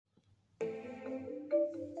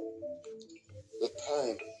The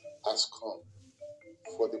time has come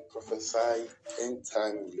for the prophesied end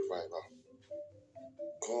time revival.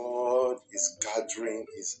 God is gathering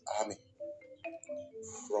his army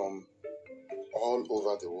from all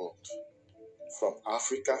over the world, from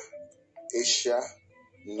Africa, Asia,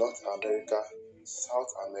 North America,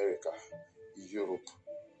 South America, Europe.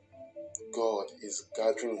 God is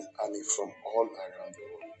gathering his army from all around the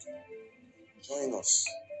world. Join us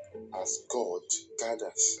as God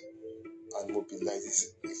gathers and mobilizes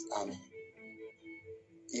his army,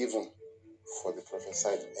 even for the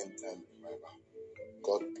prophesied end time revival.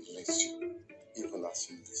 God bless you, even as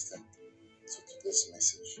you listen to today's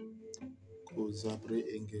message.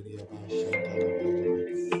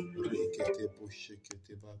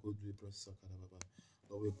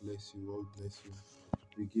 Lord, we bless you. Lord, bless you.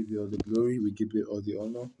 We give you all the glory. We give you all the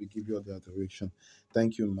honor. We give you all the adoration.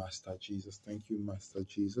 Thank you, Master Jesus. Thank you, Master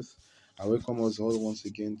Jesus. I welcome us all once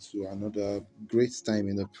again to another great time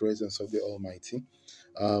in the presence of the Almighty.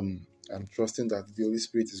 I'm trusting that the Holy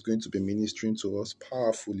Spirit is going to be ministering to us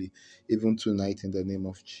powerfully, even tonight, in the name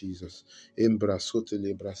of Jesus. Tonight,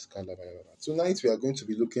 we are going to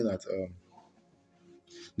be looking at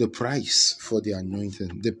the price for the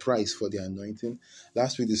anointing. The price for the anointing.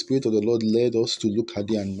 Last week, the Spirit of the Lord led us to look at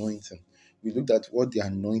the anointing. We looked at what the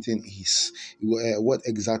anointing is, what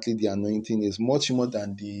exactly the anointing is, much more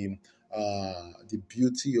than the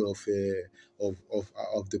beauty of the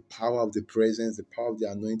power of the presence, the power of the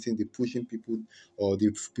anointing, the pushing people or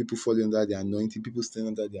the people falling under the anointing, people staying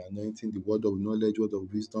under the anointing, the word of knowledge, word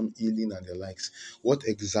of wisdom, healing, and the likes. What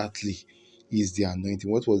exactly is the anointing?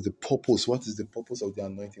 What was the purpose? What is the purpose of the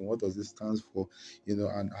anointing? What does it stand for?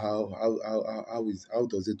 And how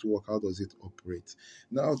does it work? How does it operate?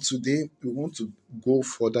 Now today we want to go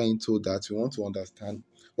further into that. We want to understand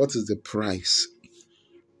what is the price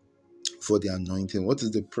for the anointing. What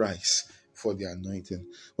is the price for the anointing?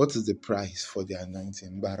 What is the price for the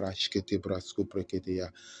anointing?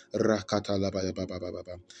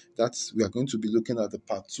 That's we are going to be looking at the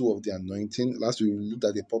part 2 of the anointing. Last week we looked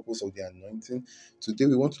at the purpose of the anointing. Today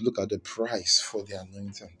we want to look at the price for the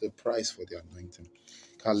anointing. The price for the anointing.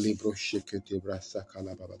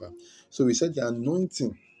 So we said the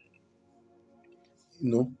anointing,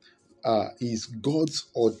 is God's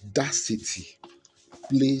audacity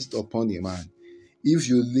placed upon a man. If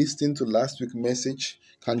you listen to last week's message,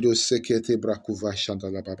 and you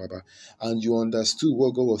understood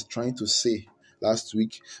what God was trying to say last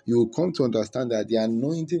week, you will come to understand that the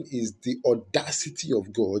anointing is the audacity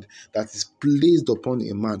of God that is placed upon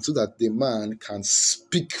a man so that the man can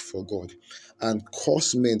speak for God and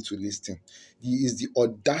cause men to listen. It is the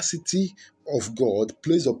audacity of God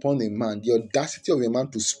placed upon a man, the audacity of a man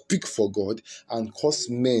to speak for God and cause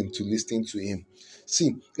men to listen to him.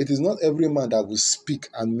 See, it is not every man that will speak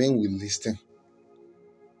and men will listen.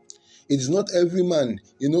 It is not every man,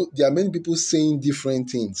 there are many people saying different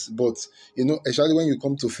things, but, especially when you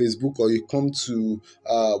come to Facebook or you come to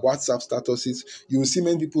WhatsApp statuses, you will see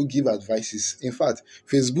many people give advices. In fact,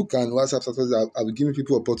 Facebook and WhatsApp statuses are giving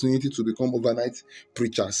people opportunity to become overnight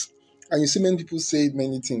preachers. And you see many people say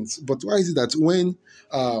many things. But why is it that when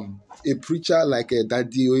a preacher like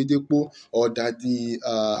Daddy Oyedepo or Daddy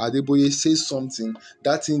Adeboye says something,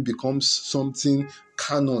 that thing becomes something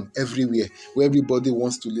canon everywhere, where everybody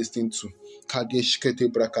wants to listen to? Why is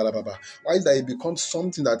that it becomes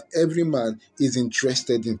something that every man is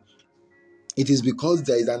interested in? It is because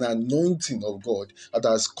there is an anointing of God that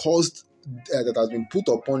has caused that has been put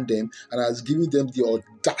upon them and has given them the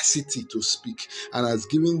audacity to speak and has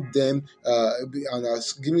given them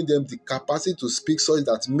the capacity to speak such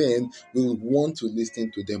that men will want to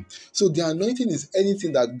listen to them. So the anointing is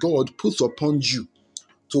anything that God puts upon you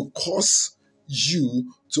to cause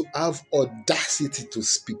you to have audacity to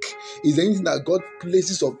speak. Is anything that God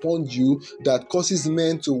places upon you that causes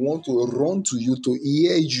men to want to run to you, to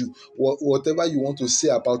hear you, whatever you want to say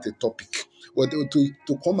about a topic, or to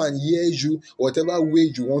come and hear you, whatever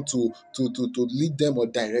way you want to lead them or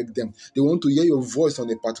direct them. They want to hear your voice on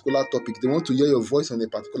a particular topic. They want to hear your voice on a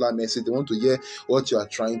particular message. They want to hear what you are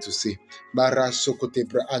trying to say.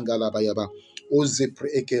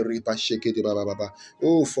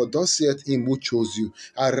 Oh, for thus saith him who chose you.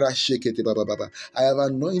 I have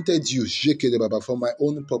anointed you for my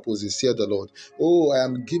own purposes, saith the Lord. Oh, I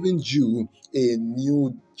am giving you a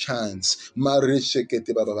new chance.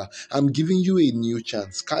 I'm giving you a new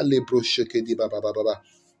chance.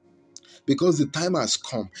 because the time has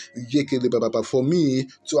come for me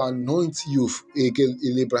to anoint you,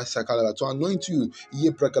 to anoint you,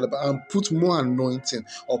 and put more anointing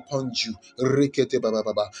upon you,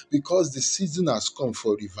 because the season has come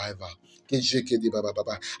for revival.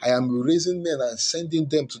 I am raising men and sending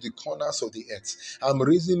them to the corners of the earth. I'm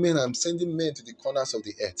raising men and sending men to the corners of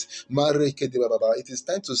the earth. It is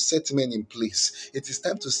time to set men in place. It is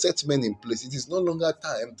time to set men in place. It is no longer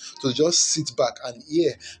time to just sit back and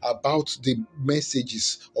hear about the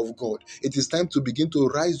messages of God. It is time to begin to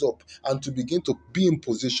rise up and to begin to be in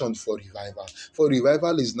position for revival. For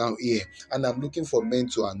revival is now here, and I'm looking for men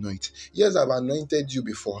to anoint. Yes, I've anointed you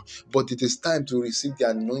before, but it is time to receive the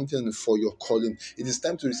anointing for your calling. It is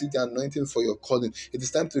time to receive the anointing for your calling. It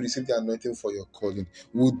is time to receive the anointing for your calling.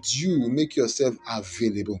 Would you make yourself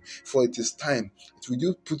available? For it is time. Would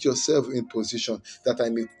you put yourself in position that I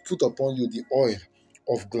may put upon you the oil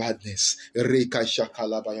of gladness? Say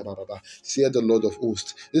the Lord of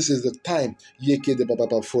hosts. This is the time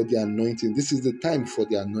for the anointing. This is the time for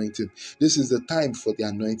the anointing. This is the time for the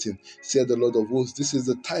anointing. Say the Lord of hosts. This is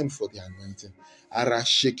the time for the anointing.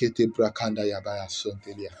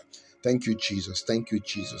 Thank you, Jesus. Thank you,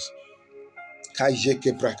 Jesus. Thank you,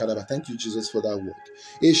 Jesus, for that word.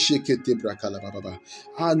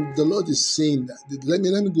 And the Lord is saying that, let me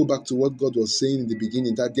go back to what God was saying in the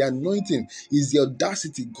beginning, that the anointing is the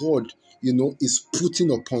audacity God, is putting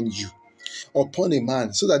upon you, upon a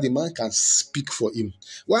man, so that the man can speak for him.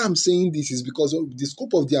 Why I'm saying this is because the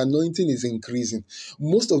scope of the anointing is increasing.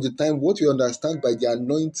 Most of the time, what we understand by the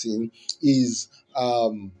anointing is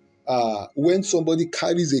when somebody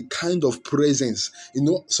carries a kind of presence,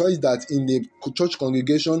 such that in the church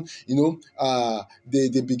congregation,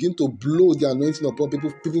 they begin to blow the anointing upon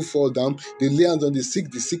people. People fall down, they lay hands on the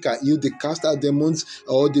sick are healed, they cast out demons,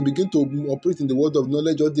 or they begin to operate in the word of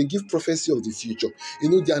knowledge, or they give prophecy of the future.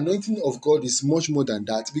 The anointing of God is much more than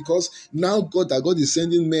that, because now God is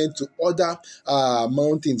sending men to other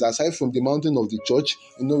mountains aside from the mountain of the church.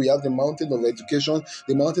 We have the mountain of education,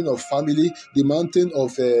 the mountain of family, the mountain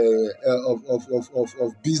of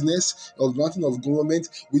business, of mountain of government.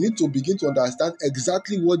 We need to begin to understand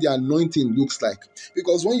exactly what the anointing looks like,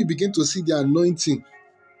 because when you begin to see the anointing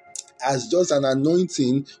as just an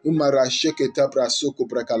anointing, umara sheketa brasoko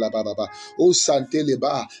brakalababa, o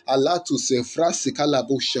santeleba, alatu sefrasi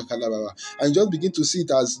kalabo shekalababa, and just begin to see it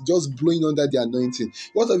as just blowing under the anointing.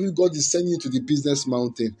 What if God is sending you to the business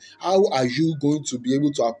mountain? How are you going to be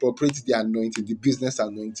able to appropriate the anointing, the business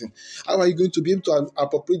anointing? How are you going to be able to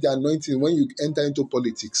appropriate the anointing when you enter into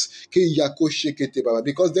politics?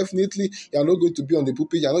 Because definitely you are not going to be on the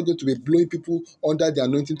pulpit, you are not going to be blowing people under the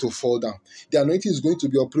anointing to fall down. The anointing is going to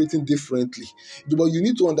be operating differently. But you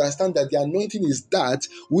need to understand that the anointing is that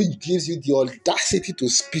which gives you the audacity to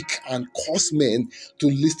speak and cause men to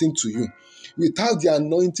listen to you. Without the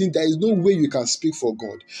anointing, there is no way you can speak for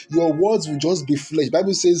God. Your words will just be flesh. The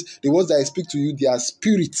Bible says the words that I speak to you, they are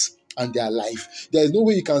spirits and their life. There is no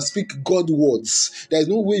way you can speak God words. There is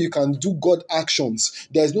no way you can do God actions.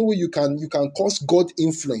 There is no way you can cause God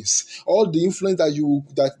influence. All the influence that you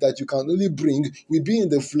can only bring will be in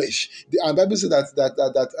the flesh. And the Bible says that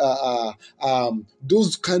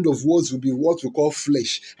those kind of words will be what we call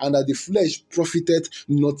flesh, and that the flesh profiteth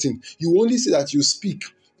nothing. You only see that you speak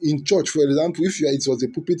in church. For example, if it was a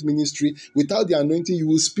pulpit ministry, without the anointing, you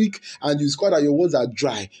will speak and you discover that your words are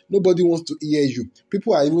dry. Nobody wants to hear you.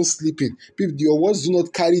 People are even sleeping. Your words do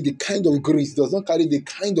not carry the kind of grace, does not carry the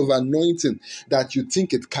kind of anointing that you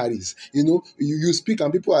think it carries. You speak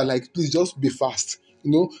and people are like, please just be fast.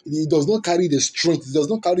 It does not carry the strength, it does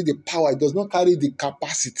not carry the power, it does not carry the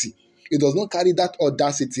capacity, it does not carry that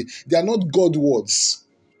audacity. They are not God words.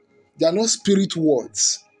 They are not spirit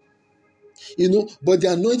words. But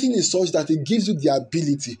the anointing is such that it gives you the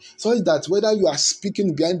ability, such that whether you are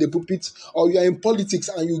speaking behind the pulpit or you are in politics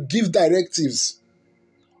and you give directives,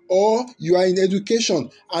 or you are in education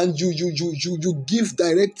and you give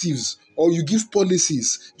directives, or you give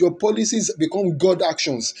policies, your policies become God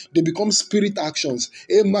actions. They become spirit actions.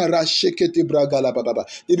 They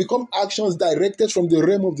become actions directed from the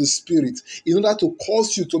realm of the spirit, in order to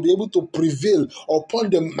cause you to be able to prevail upon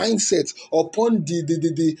the mindset, upon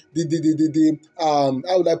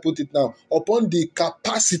how would I put it now, upon the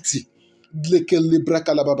capacity,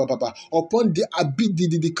 upon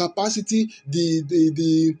the capacity,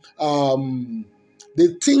 the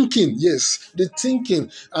thinking, yes, the thinking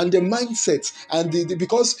and the mindset, and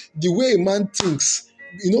because the way a man thinks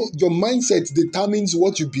your mindset determines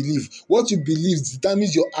what you believe. What you believe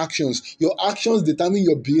determines your actions. Your actions determine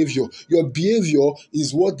your behavior. Your behavior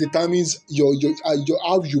is what determines your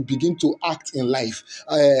how you begin to act in life.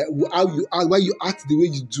 How you act, why you act the way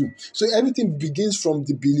you do. So everything begins from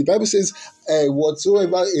the belief. The Bible says,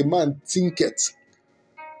 whatsoever a man thinketh.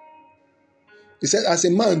 He said, as a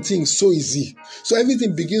man thinks, so is he. So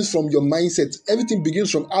everything begins from your mindset. Everything begins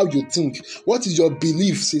from how you think. What is your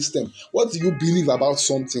belief system? What do you believe about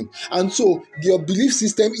something? And so your belief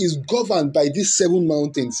system is governed by these 7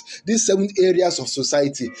 mountains, these 7 areas of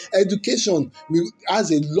society. Education has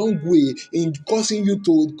a long way in causing you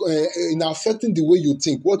to, in affecting the way you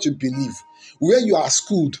think, what you believe, where you are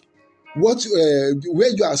schooled, where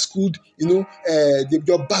you are schooled, your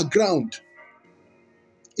background.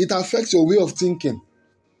 It affects your way of thinking.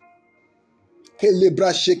 It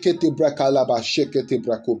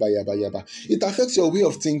affects your way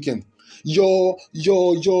of thinking. The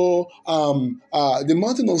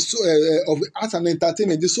mountain of art and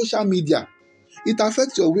entertainment, the social media, it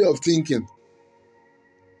affects your way of thinking.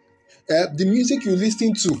 The music you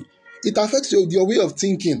listen to, it affects your way of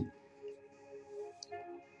thinking.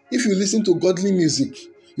 If you listen to godly music,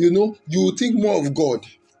 you think more of God.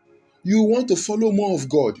 You want to follow more of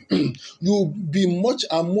God. You'll be much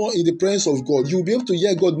and more in the presence of God. You'll be able to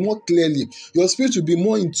hear God more clearly. Your spirit will be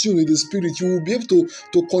more in tune with the Spirit. You will be able to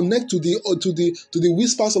connect to the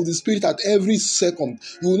whispers of the Spirit at every second.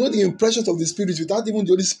 You will know the impressions of the Spirit without even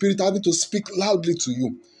the Holy Spirit having to speak loudly to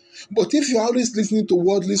you. But if you're always listening to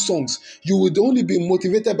worldly songs, you would only be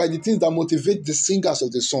motivated by the things that motivate the singers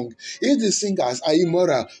of the song. If the singers are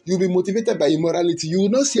immoral, you'll be motivated by immorality. You will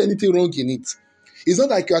not see anything wrong in it. It's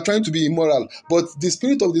not like you are trying to be immoral, but the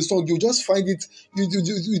spirit of the song, you just find it,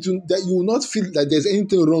 that you will not feel that there's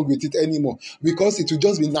anything wrong with it anymore, because it will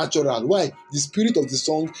just be natural. Why? The spirit of the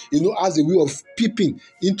song, has a way of peeping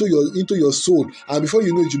into your soul, and before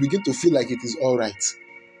you know it, you begin to feel like it is all right.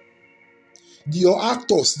 Your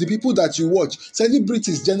actors, the people that you watch,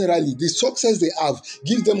 celebrities generally, the success they have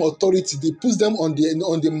gives them authority. They put them on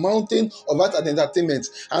the mountain of art and entertainment,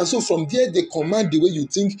 and so from there they command the way you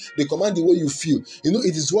think, they command the way you feel.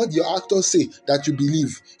 It is what your actors say that you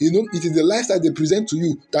believe. It is the lifestyle they present to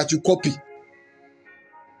you that you copy.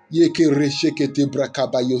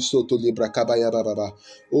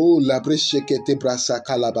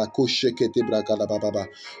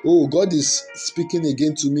 Oh, God is speaking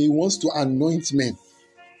again to me. He wants to anoint men.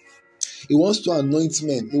 He wants to anoint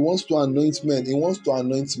men. He wants to anoint men. He wants to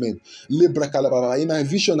anoint men. In my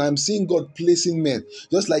vision, I'm seeing God placing men.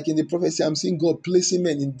 Just like in the prophecy, I'm seeing God placing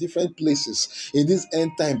men in different places in this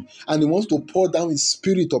end time. And He wants to pour down His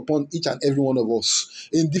Spirit upon each and every one of us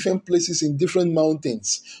in different places, in different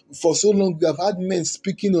mountains. For so long, we have had men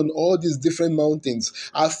speaking on all these different mountains,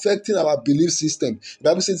 affecting our belief system. The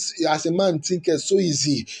Bible says, as a man thinketh, so is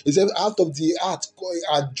he. It says, out of the heart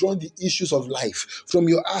are drawn the issues of life. From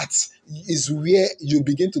your heart is where you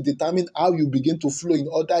begin to determine how you begin to flow in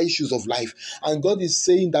other issues of life. And God is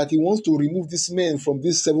saying that He wants to remove these men from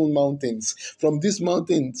these 7 mountains. From these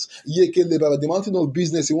mountains, the mountain of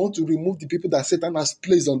business, He wants to remove the people that Satan has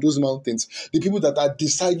placed on those mountains. The people that are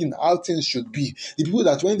deciding how things should be. The people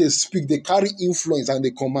that when they speak, they carry influence and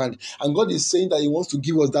they command. And God is saying that He wants to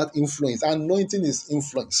give us that influence. Anointing is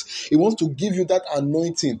influence. He wants to give you that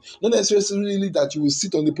anointing. Not necessarily that you will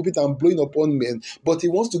sit on the pulpit and blowing upon men, but He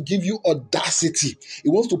wants to give you audacity. He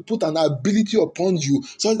wants to put an ability upon you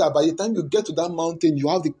so that by the time you get to that mountain, you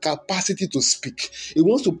have the capacity to speak. He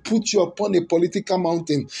wants to put you upon a political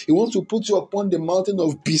mountain. He wants to put you upon the mountain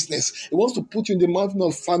of business. He wants to put you in the mountain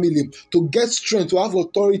of family to get strength, to have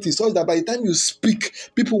authority, so that by the time you speak,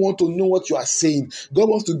 people want to know what you are saying. God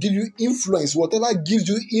wants to give you influence, whatever gives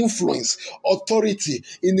you influence, authority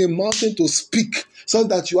in a mountain to speak, so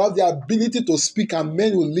that you have the ability to speak and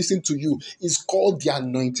men will listen to you. It's called the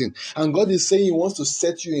anointing. And God is saying He wants to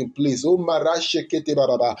set you in place. Oh,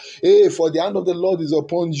 hey, for the hand of the Lord is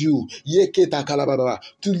upon you,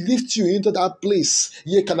 to lift you into that place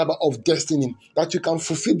of destiny, that you can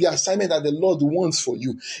fulfill the assignment that the Lord wants for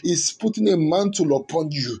you. He's putting a mantle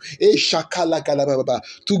upon you,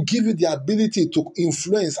 to give you the ability to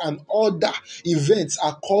influence and order events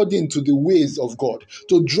according to the ways of God,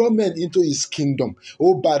 to draw men into His kingdom.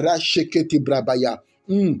 Oh, barashekete brabaya.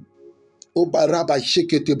 O baraba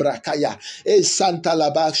shekete brakaya, e santa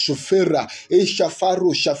laba shofera, e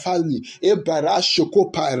shafaru shafali, e barashoko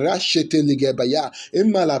parashete ligebaya, e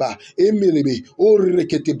malaba, e melebe, o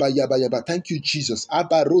rekete baya baya ba. Thank you, Jesus.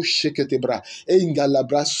 Abaro shekete bra, e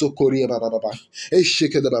ingalabra sokorie baba baba, e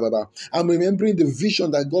shekete baba baba. I'm remembering the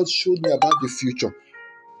vision that God showed me about the future.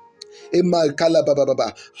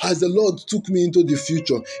 As the Lord took me into the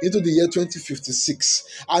future, into the year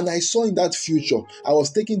 2056, and I saw in that future, I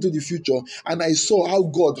was taken to the future, and I saw how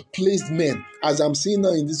God placed men, as I'm seeing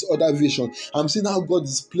now in this other vision. I'm seeing how God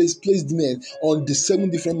has placed men on the 7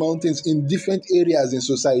 different mountains in different areas in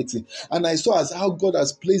society. And I saw as how God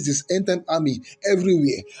has placed this end time army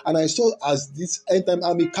everywhere. And I saw as this end time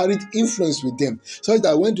army carried influence with them, so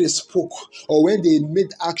that when they spoke or when they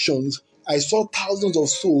made actions, I saw thousands of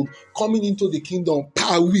souls coming into the kingdom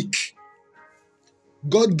per week.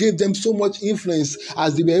 God gave them so much influence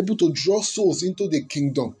as they were able to draw souls into the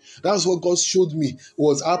kingdom. That's what God showed me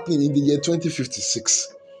was happening in the year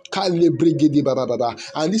 2056. And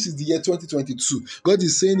this is the year 2022. God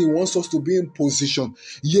is saying He wants us to be in position.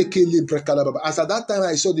 As at that time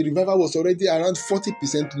I saw, the revival was already around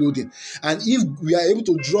 40% loading. And if we are able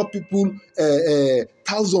to draw people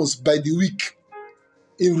thousands by the week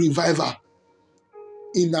in revival,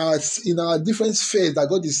 in our different spheres that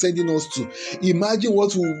God is sending us to, imagine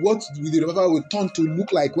what the revival will turn to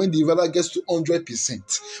look like when the revival gets to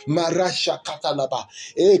 100%.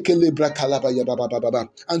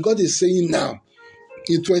 And God is saying now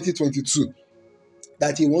in 2022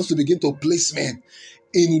 that He wants to begin to place men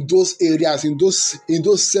in those areas, in those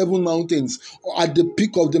 7 mountains, or at the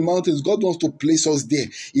peak of the mountains. God wants to place us there.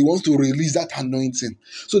 He wants to release that anointing.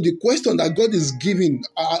 So the question that God is giving,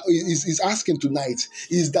 is asking tonight,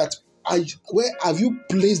 is that where have you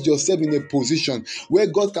placed yourself in a position where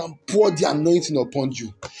God can pour the anointing upon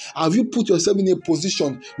you? Have you put yourself in a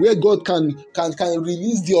position where God can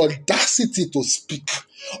release the audacity to speak,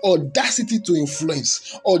 audacity to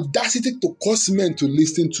influence, audacity to cause men to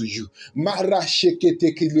listen to you? Men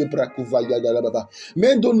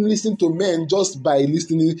don't listen to men just by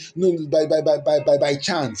listening, by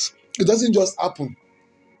chance. It doesn't just happen.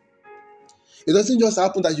 It doesn't just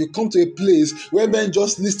happen that you come to a place where men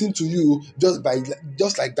just listen to you just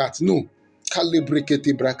like that. No.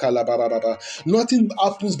 Nothing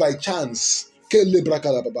happens by chance. In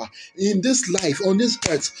this life, on this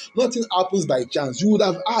earth, nothing happens by chance. You would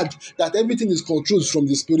have heard that everything is controlled from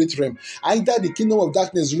the spirit realm. Either the kingdom of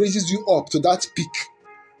darkness raises you up to that peak,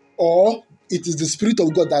 or it is the Spirit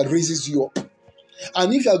of God that raises you up.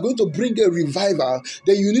 And if you are going to bring a revival,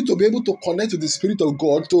 then you need to be able to connect to the Spirit of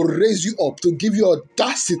God to raise you up, to give you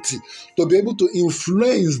audacity, to be able to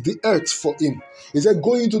influence the earth for Him. He said,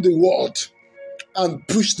 go into the world and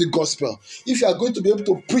preach the gospel. If you are going to be able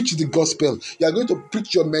to preach the gospel, you are going to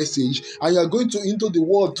preach your message, and you are going to into the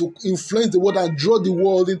world to influence the world and draw the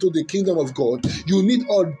world into the kingdom of God, you need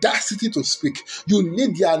audacity to speak. You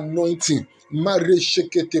need the anointing. Mare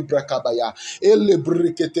shekete brakabaya, ele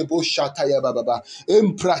brekete bo shataya bababa,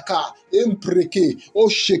 empraka, empreke, o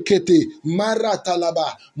shekete,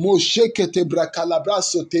 maratalaba, mo shekete brakalabra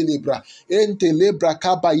sotelebra, entelebra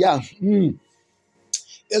kabaya.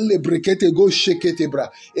 Elebrekete go shekete bra.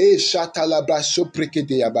 E shatalabra so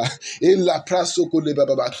prekete yaba. E la praso kole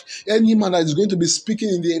baba. Any man that is going to be speaking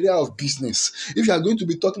in the area of business, if you are going to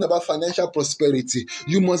be talking about financial prosperity,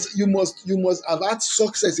 you must have had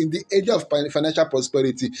success in the area of financial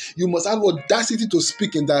prosperity. You must have audacity to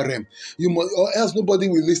speak in that realm. You must, or else nobody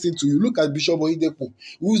will listen to you. Look at Bishop Oyedepo,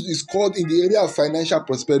 who is called in the area of financial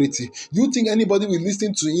prosperity. You think anybody will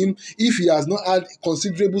listen to him if he has not had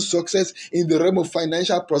considerable success in the realm of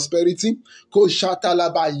financial prosperity? Ko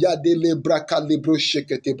shatalaba yadele braka lebro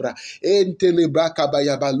shekete bra entele braka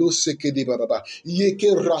bayaba lo sekede baba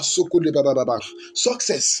yeke rasoko le baba.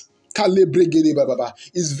 Success kalebregede baba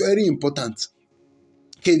is very important.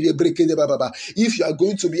 If you are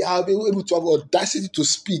going to be able to have audacity to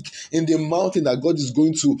speak in the mountain that God is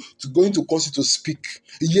going to cause you to speak,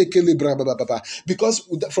 because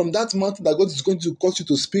from that mountain that God is going to cause you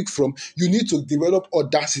to speak from, you need to develop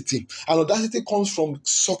audacity, and audacity comes from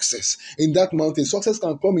success in that mountain. Success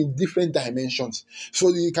can come in different dimensions, so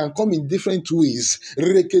it can come in different ways.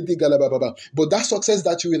 But that success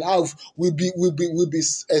that you will have will be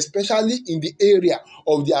especially in the area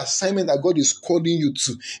of the assignment that God is calling you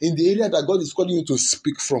to, in the area that God is calling you to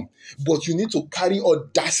speak from. But you need to carry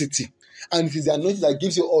audacity. And it is the anointing that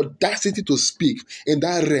gives you audacity to speak in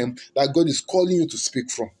that realm that God is calling you to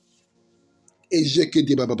speak from. I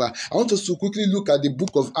want us to quickly look at the book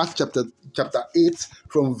of Acts chapter 8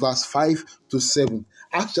 from verse 5 to 7.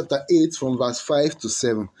 Acts chapter 8 from verse 5 to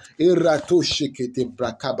 7.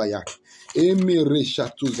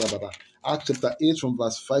 Acts chapter 8 from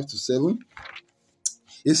verse 5 to 7.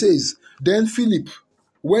 It says, then Philip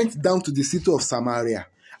went down to the city of Samaria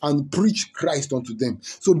and preached Christ unto them.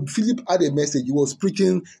 So Philip had a message. He was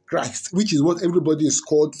preaching Christ, which is what everybody is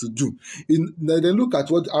called to do. Then look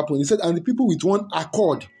at what happened. He said, and the people with one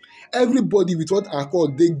accord everybody with what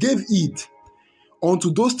accord, they gave heed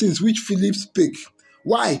unto those things which Philip spake.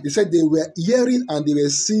 Why? They said they were hearing and they were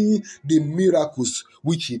seeing the miracles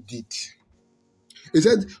which he did. He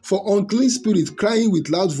said, for unclean spirits crying with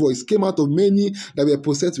loud voice came out of many that were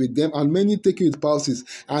possessed with them, and many taken with palsies,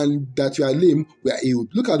 and that were lame were healed.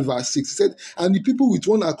 Look at verse 6. He said, and the people with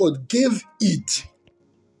one accord gave it.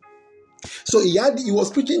 So he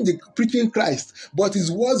was preaching Christ, but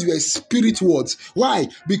his words were spirit words. Why?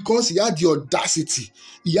 Because he had the audacity.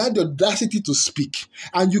 He had the audacity to speak.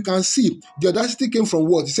 And you can see the audacity came from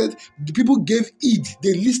what? He said the people gave heed.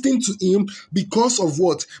 They listened to him because of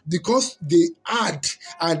what? Because they had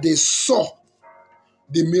and they saw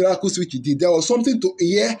the miracles which he did. There was something to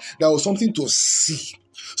hear. There was something to see.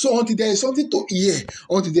 So until there is something to hear,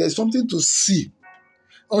 until there is something to see,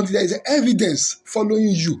 until there is evidence following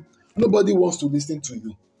you, nobody wants to listen to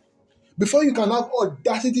you. Before you can have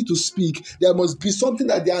audacity to speak, there must be something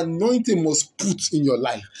that the anointing must put in your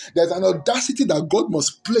life. There's an audacity that God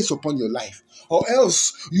must place upon your life. Or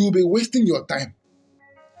else you will be wasting your time.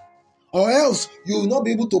 Or else you will not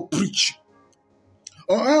be able to preach.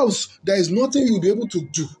 Or else there is nothing you will be able to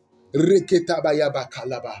do. Rekete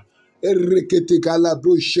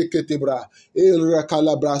galabro shekete bra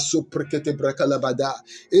calabra so prekete bra calabada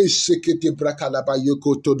shekete bra calaba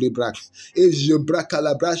yokoto de bra je bra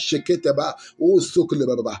calabra shekete ba o sokle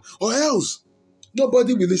baba. Or else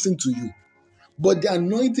nobody will listen to you. But the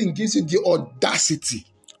anointing gives you the audacity.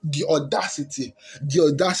 The audacity.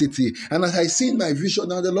 And as I see in my vision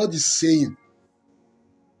now, the Lord is saying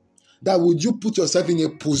that would you put yourself in a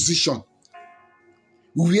position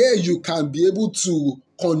where you can be able to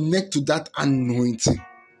connect to that anointing.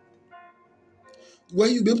 Where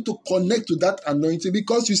you'll be able to connect to that anointing,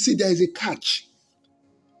 because you see there is a catch.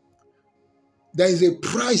 There is a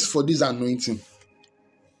price for this anointing.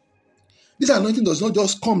 This anointing does not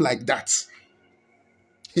just come like that.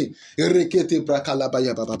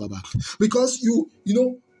 Because you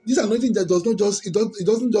know, this anointing that doesn't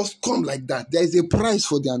just come like that. There is a price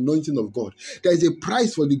for the anointing of God. There is a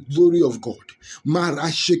price for the glory of God.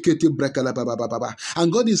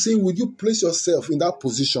 And God is saying, would you place yourself in that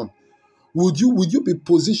position? Would you be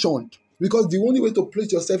positioned? Because the only way to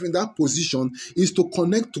place yourself in that position is to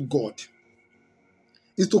connect to God.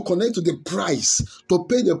 Is to connect to the price, to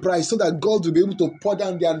pay the price, so that God will be able to pour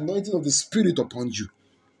down the anointing of the Spirit upon you.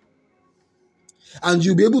 And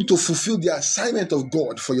you'll be able to fulfill the assignment of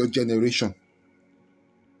God for your generation.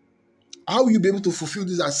 How will you be able to fulfill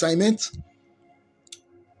this assignment?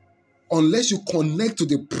 Unless you connect to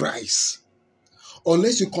the price.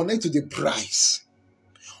 Unless you connect to the price.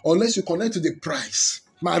 Unless you connect to the price.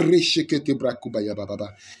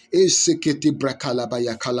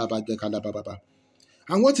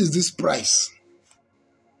 And what is this price?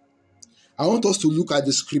 I want us to look at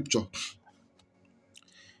the scripture.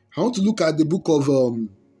 I want to look at the book of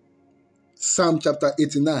Psalm chapter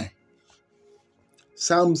 89.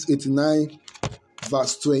 Psalms 89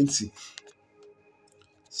 verse 20.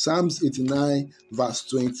 Psalms 89 verse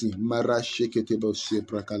 20.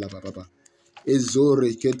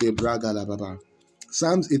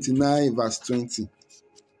 Psalms 89 verse 20.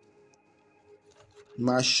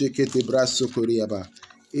 Mashekete braso koriaba.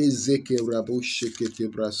 Ezeke rabo shekete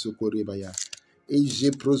braso koribaya.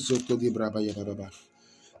 Eje prosoko de brabaya baba.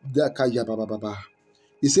 Dakaya baba baba.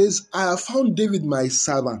 He says, I have found David my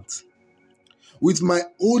servant. With my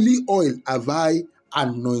holy oil have I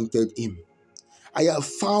anointed him. I have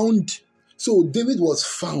found. So David was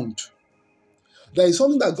found. There is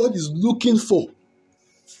something that God is looking for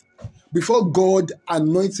before God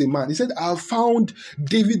anoints a man. He said, I have found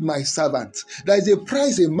David my servant. There is a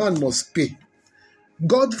price a man must pay.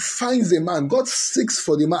 God finds a man. God seeks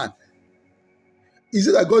for the man. Is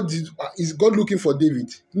it that is God looking for David?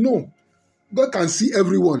 No. God can see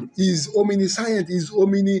everyone. He is omniscient. He is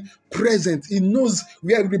omnipresent. He knows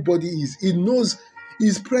where everybody is. He knows he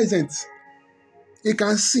is present. He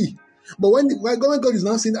can see. But when God is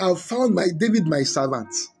now saying, I have found my David my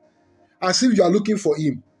servant, as if you are looking for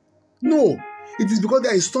him. No. It is because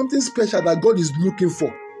there is something special that God is looking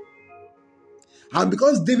for. And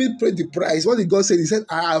because David paid the price, what did God say? He said,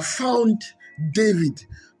 I have found David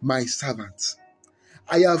my servant.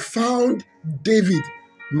 I have found David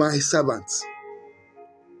my servant.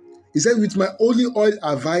 He said, with my holy oil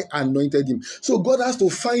have I anointed him. So God has to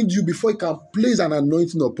find you before he can place an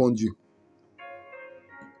anointing upon you.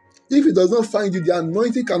 If he does not find you, the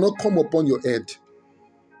anointing cannot come upon your head.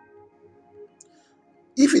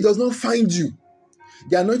 If he does not find you,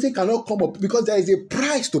 the anointing cannot come up, because there is a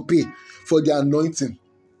price to pay for the anointing.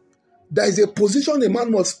 There is a position a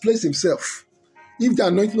man must place himself if the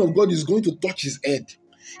anointing of God is going to touch his head.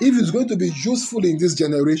 if he's going to be useful in this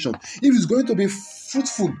generation, if he's going to be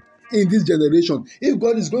fruitful in this generation, if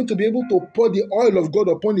God is going to be able to pour the oil of God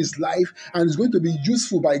upon his life and is going to be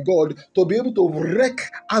useful by God to be able to wreak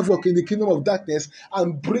havoc in the kingdom of darkness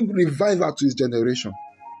and bring revival to his generation.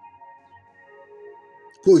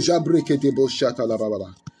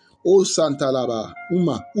 O Santa Laba,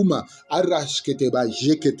 Uma, Arash Keteba,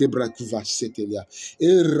 Jekete Brakuva Setelia,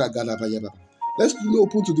 Eragalaba. Let's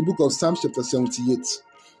open to the book of Psalms chapter 78.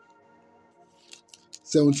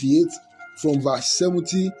 78 from verse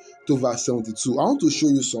 70 to verse 72. I want to show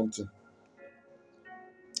you something.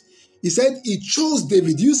 He said he chose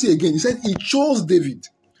David. You see again, he said he chose David.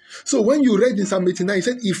 So when you read in Psalm 89, he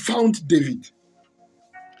said he found David.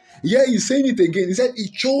 Yeah, he's saying it again. He said he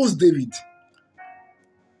chose David.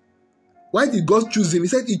 Why did God choose him? He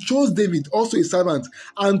said he chose David, also a servant,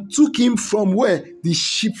 and took him from where? The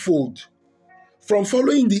sheepfold. From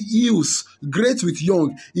following the ewes, great with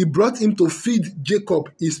young, he brought him to feed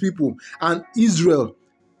Jacob, his people, and Israel,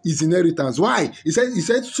 his inheritance. Why? He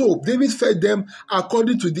said, so David fed them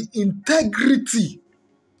according to the integrity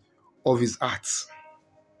of his heart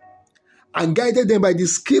and guided them by the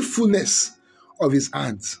skillfulness of his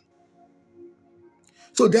hands.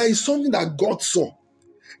 So there is something that God saw.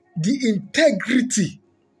 The integrity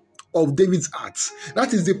of David's heart.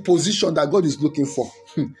 That is the position that God is looking for.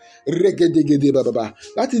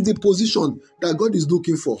 That is the position that God is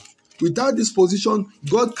looking for. Without this position,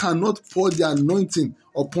 God cannot pour the anointing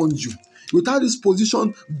upon you. Without this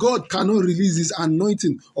position, God cannot release his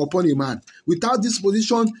anointing upon a man. Without this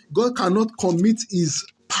position, God cannot commit his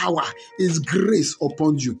power, his grace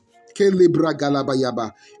upon you. Let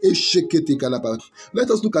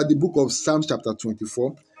us look at the book of Psalms chapter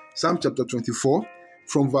 24. Psalm chapter 24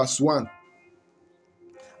 from verse 1.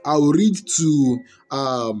 I'll read to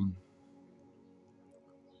from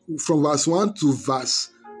verse 1 to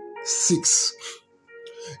verse 6.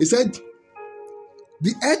 He said,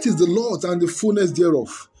 the earth is the Lord's and the fullness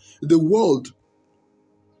thereof, the world.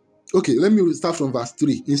 Okay, let me start from verse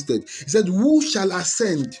 3 instead. He said, who shall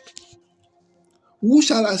ascend? Who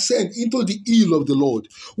shall ascend into the hill of the Lord?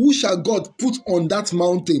 Who shall God put on that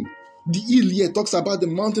mountain? The hill here talks about the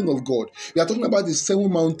mountain of God. We are talking about the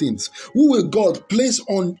 7 mountains. Who will God place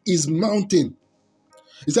on his mountain?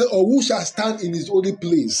 He said, or who shall stand in his holy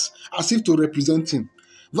place, as if to represent him?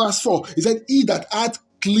 Verse 4, he said, he that hath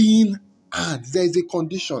clean hands. There is a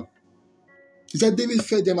condition. He said, David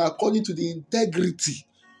fed them according to the integrity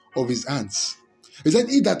of his hands. He said,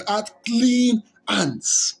 he that hath clean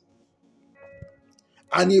hands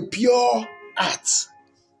and a pure heart.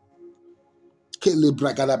 He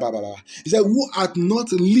said, who hath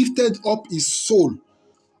not lifted up his soul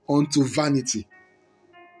unto vanity.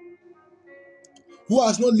 Who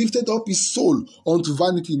has not lifted up his soul unto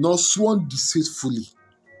vanity, nor sworn deceitfully.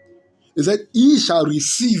 He said, he shall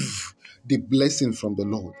receive the blessing from the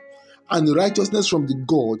Lord and the righteousness from the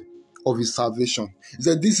God of his salvation. He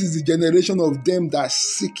said, this is the generation of them that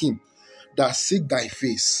seek him, that seek thy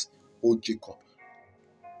face, O Jacob.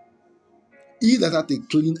 He that hath a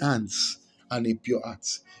clean hands and a pure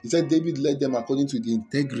heart. He said, David led them according to the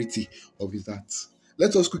integrity of his heart.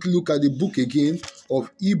 Let us quickly look at the book again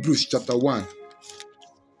of Hebrews chapter 1,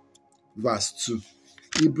 verse 2.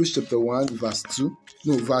 Hebrews chapter 1, verse 2.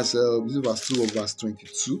 No, verse 2 or verse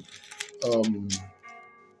 22.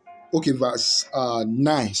 Verse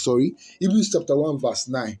 9, sorry. Hebrews chapter 1, verse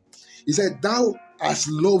 9. He said, thou hast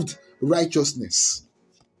loved righteousness.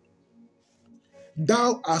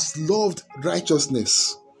 Thou hast loved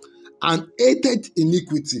righteousness and hated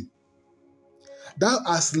iniquity. Thou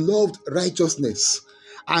hast loved righteousness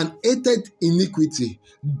and hated iniquity.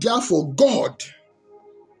 Therefore, God,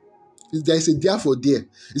 there is a therefore there.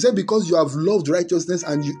 He said, because you have loved righteousness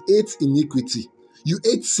and you hate iniquity, you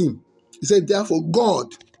hate sin. He said, therefore,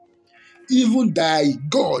 God, even thy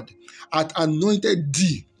God, hath anointed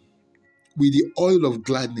thee with the oil of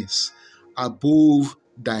gladness above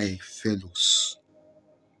thy fellows.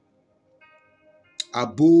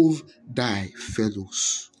 Above thy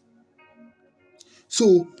fellows.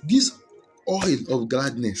 So, this oil of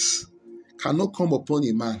gladness cannot come upon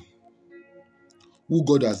a man who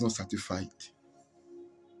God has not certified,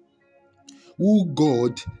 who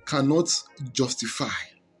God cannot justify,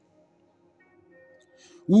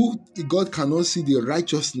 who God cannot see the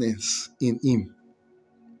righteousness in him.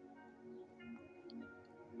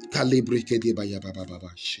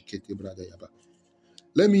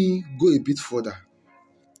 Let me go a bit further.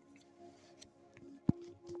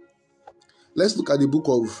 Let's look at the book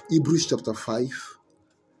of Hebrews chapter 5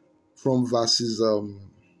 from verses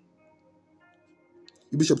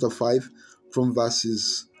Hebrews chapter 5 from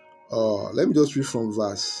verses Let me just read from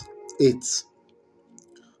verse 8.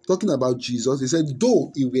 Talking about Jesus, he said,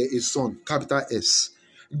 though he were a son, capital S,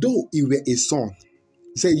 though he were a son,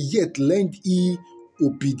 he said, yet learned he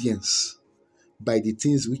obedience by the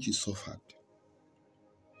things which he suffered.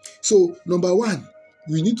 So, number one,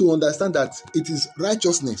 we need to understand that it is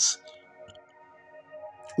righteousness,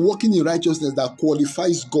 walking in righteousness, that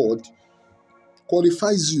qualifies God,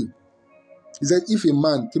 qualifies you. He said, if a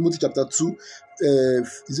man, Timothy chapter 2,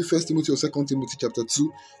 is it 1 Timothy or 2 Timothy chapter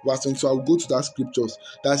 2, verse 20, so I will go to that scriptures,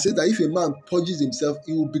 that says that if a man purges himself,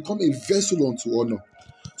 he will become a vessel unto honor.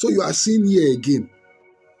 So you are seeing here again,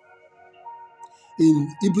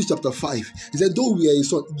 in Hebrews chapter 5, he said, though we are a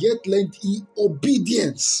son, yet learned he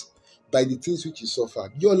obedience by the things which he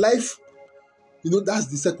suffered. Your life, that's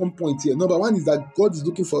the second point here. Number one is that God is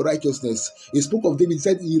looking for righteousness. He spoke of David, he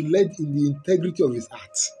said he led in the integrity of his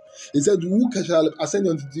heart. He said, who shall ascend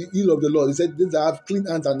unto the hill of the Lord? He said, these that have clean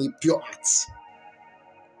hands and a pure heart.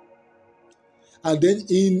 And then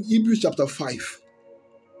in Hebrews chapter 5,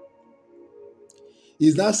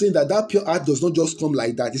 he's now saying that pure heart does not just come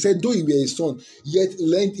like that. He said, though he were a son, yet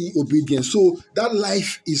learned he obedience. So that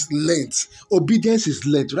life is learned. Obedience is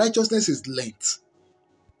learned. Righteousness is learned.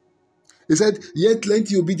 He said, yet learned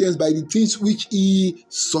he obedience by the things which he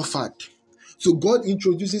suffered. So God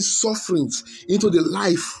introduces sufferings into the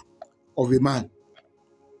life of a man.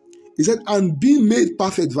 He said, and being made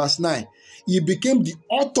perfect, verse 9, he became the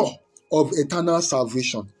author of eternal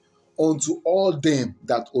salvation unto all them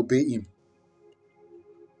that obey him.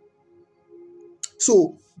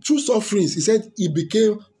 So, through sufferings, he said he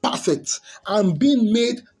became perfect. And being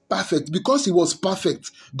made perfect, because he was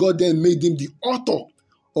perfect, God then made him the author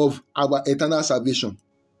of our eternal salvation.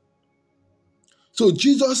 So,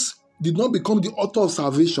 Jesus did not become the author of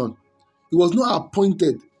salvation. He was not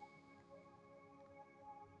appointed.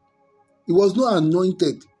 He was not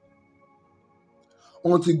anointed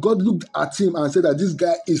until God looked at him and said that this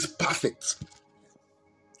guy is perfect.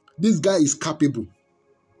 This guy is capable.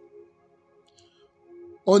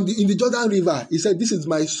 In the Jordan River, he said, this is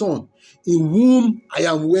my son, in whom I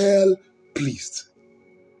am well pleased.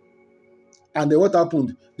 And then what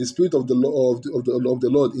happened? The Spirit of the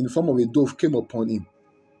Lord in the form of a dove came upon him.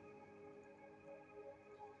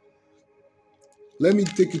 Let me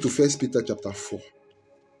take you to 1 Peter chapter 4.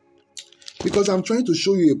 Because I'm trying to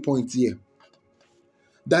show you a point here.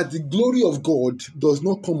 That the glory of God does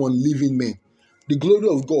not come on living men. The glory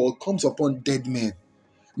of God comes upon dead men.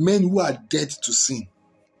 Men who are dead to sin.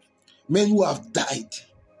 Men who have died.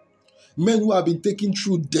 Men who have been taken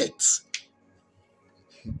through death.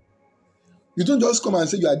 You don't just come and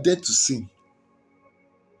say you are dead to sin.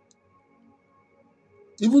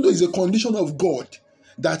 Even though it's a condition of God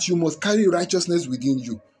that you must carry righteousness within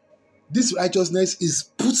you. This righteousness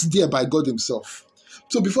is put there by God himself.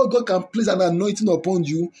 So before God can place an anointing upon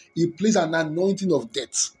you, he placed an anointing of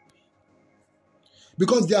death.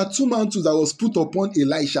 Because there are two mantles that was put upon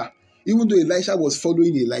Elisha, even though Elisha was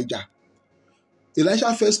following Elijah.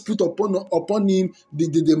 Elisha first put upon him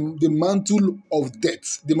the mantle of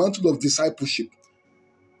death, the mantle of discipleship.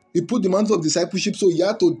 He put the mantle of discipleship, so he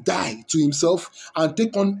had to die to himself and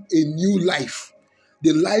take on a new life.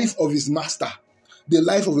 The life of his master, the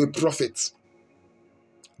life of a prophet,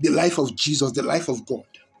 the life of Jesus, the life of God.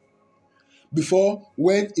 Before,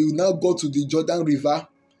 when he now got to the Jordan River,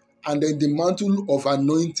 and then the mantle of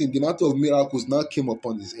anointing, the mantle of miracles now came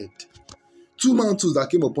upon his head. Two mantles that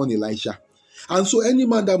came upon Elisha. And so any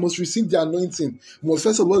man that must receive the anointing must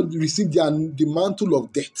first of all receive the mantle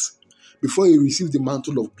of death before he receives the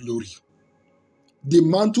mantle of glory. The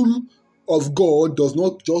mantle of God does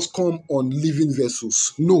not just come on living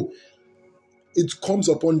vessels. No, it comes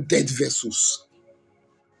upon dead vessels.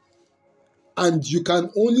 And you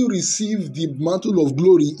can only receive the mantle of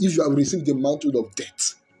glory if you have received the mantle of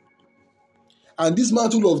death. And this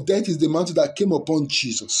mantle of death is the mantle that came upon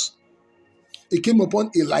Jesus. It came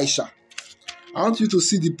upon Elisha. I want you to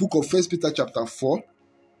see the book of 1 Peter chapter 4.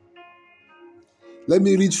 Let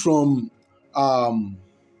me read from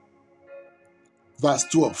verse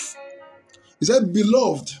 12. He said,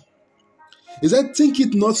 beloved, he said, think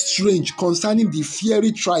it not strange concerning the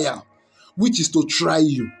fiery trial, which is to try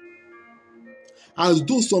you, as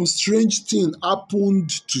though some strange thing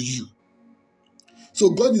happened to you.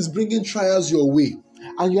 So God is bringing trials your way,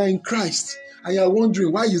 and you are in Christ, and you are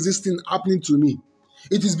wondering, why is this thing happening to me?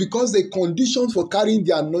 It is because the condition for carrying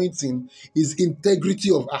the anointing is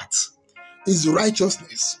integrity of heart, is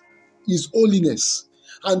righteousness, is holiness.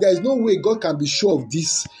 And there is no way God can be sure of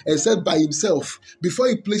this except by himself. Before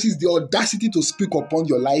he places the audacity to speak upon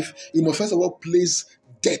your life, he must first of all place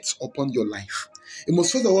death upon your life. It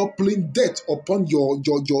must first of all plain death upon your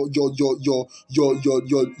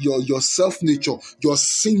self nature, your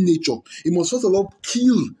sin nature. It must first of all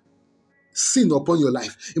kill sin upon your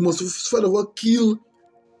life. It must first of all kill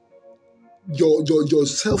your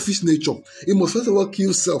selfish nature. It must first of all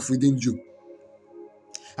kill self within you.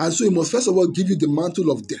 And so it must first of all give you the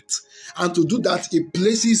mantle of death. And to do that, it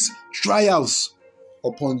places trials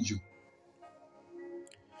upon you.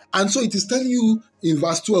 And so it is telling you in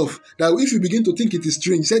verse 12 that if you begin to think it is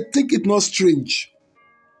strange, he said, think it not strange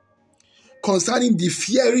concerning the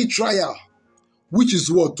fiery trial, which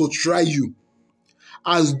is what? To try you,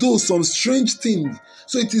 as though some strange thing.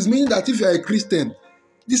 So it is meaning that if you are a Christian,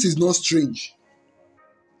 this is not strange.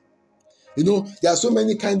 You know, there are so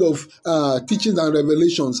many kind of teachings and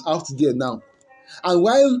revelations out there now. And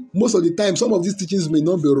while most of the time some of these teachings may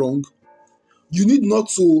not be wrong, you need not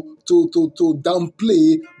to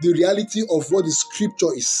downplay the reality of what the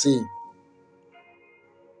scripture is saying.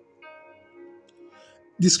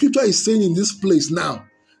 The scripture is saying in this place now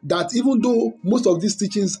that even though most of these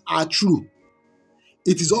teachings are true,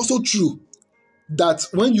 it is also true that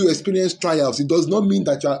when you experience trials, it does not mean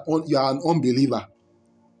that you are an unbeliever.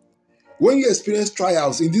 When you experience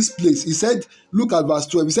trials in this place, he said, look at verse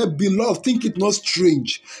 12, he said, beloved, think it not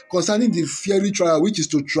strange concerning the fiery trial which is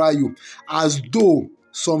to try you, as though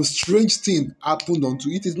some strange thing happened unto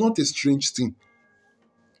you. It is not a strange thing.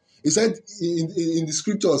 He said in the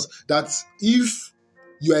scriptures that if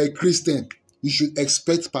you are a Christian, you should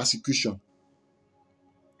expect persecution.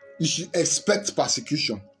 You should expect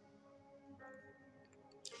persecution.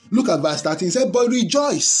 Look at verse 13. He said, but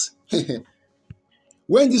rejoice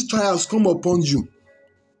when these trials come upon you.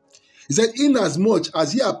 He said, inasmuch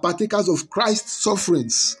as ye are partakers of Christ's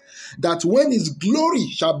sufferings, that when his glory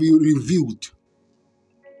shall be revealed,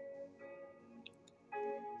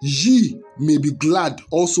 ye may be glad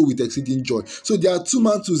also with exceeding joy. So there are two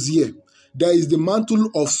mantles here. There is the mantle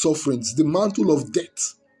of sufferings, the mantle of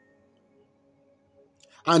death.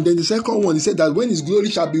 And then the second one, he said that when his glory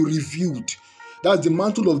shall be revealed, that's the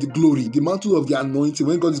mantle of the glory, the mantle of the anointing,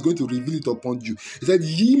 when God is going to reveal it upon you. He said,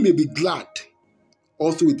 ye may be glad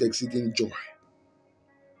also with exceeding joy.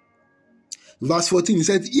 Verse 14, he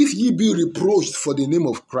said, if ye be reproached for the name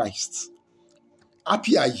of Christ,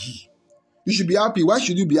 happy are ye. You should be happy. Why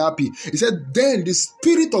should you be happy? He said, then the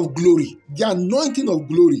spirit of glory, the anointing of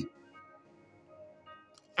glory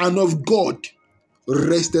and of God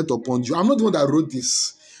rested upon you. I'm not the one that wrote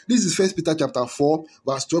this. This is 1 Peter chapter 4,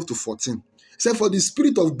 verse 12 to 14. He said, for the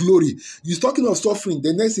spirit of glory, he's talking of suffering.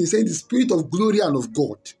 The next thing he's saying, the spirit of glory and of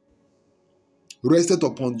God rested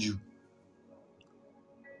upon you.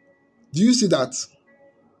 Do you see that?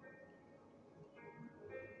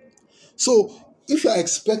 So, if you are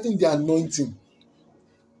expecting the anointing,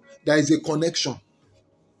 there is a connection.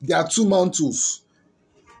 There are two mantles.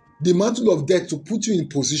 The mantle of death to put you in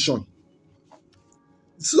position.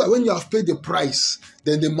 So that when you have paid the price,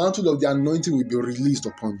 then the mantle of the anointing will be released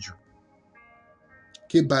upon you.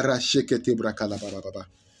 This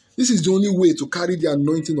is the only way to carry the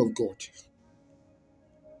anointing of God.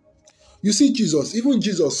 You see, Jesus, even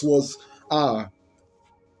Jesus was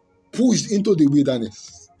pushed into the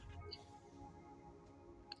wilderness.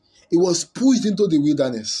 He was pushed into the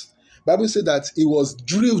wilderness. The Bible said that he was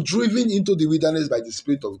driven into the wilderness by the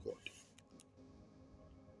Spirit of God.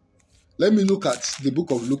 Let me look at the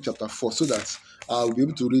book of Luke chapter 4 so that I'll be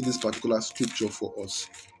able to read this particular scripture for us.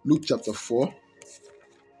 Luke chapter 4.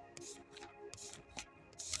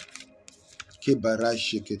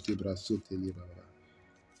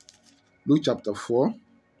 Luke chapter 4.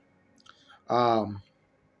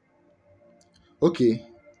 Okay.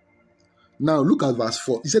 Now look at verse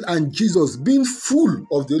 4. He said, and Jesus, being full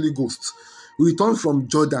of the Holy Ghost, returned from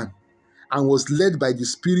Jordan and was led by the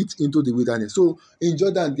Spirit into the wilderness. So in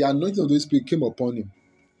Jordan, the anointing of the Holy Spirit came upon him.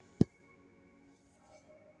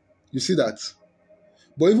 You see that?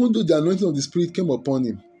 But even though the anointing of the Spirit came upon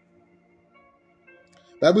him,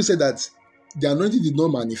 the Bible said that the anointing did not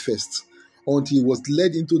manifest until he was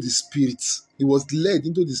led into the Spirit. He was led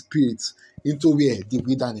into the Spirit into where? The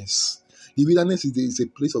wilderness. The wilderness is a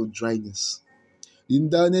place of dryness. The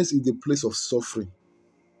wilderness is a place of suffering.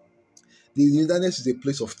 The wilderness is a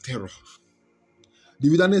place of terror. The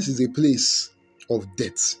wilderness is a place of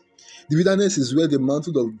death. The wilderness is where the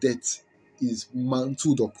mantle of death is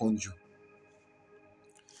mantled upon you.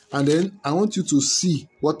 And then I want you to see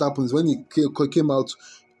what happens when he came out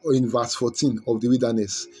in verse 14 of the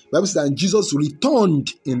wilderness. The Bible says that Jesus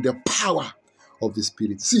returned in the power of the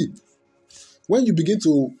Spirit. See, when you begin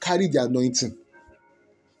to carry the anointing,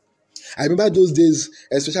 I remember those days,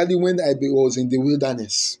 especially when I was in the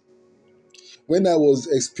wilderness. when I was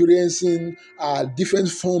experiencing different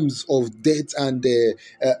forms of death and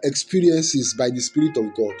experiences by the Spirit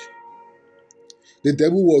of God. The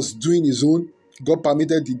devil was doing his own. God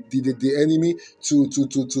permitted the enemy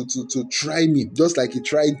to try me, just like he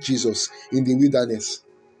tried Jesus in the wilderness.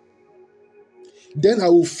 Then I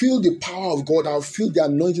will feel the power of God. I will feel the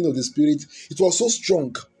anointing of the Spirit. It was so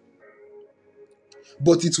strong.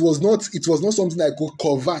 But it was not something I could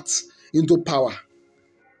convert into power.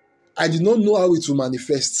 I did not know how it will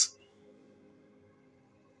manifest.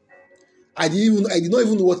 I did not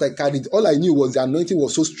even know what I carried. All I knew was the anointing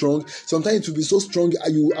was so strong. Sometimes it would be so strong, I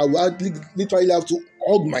would literally have to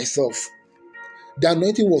hug myself. The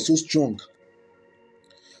anointing was so strong.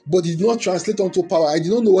 But it did not translate onto power. I did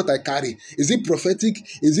not know what I carry. Is it prophetic?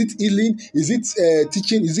 Is it healing? Is it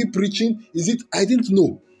teaching? Is it preaching? I didn't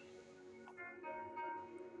know.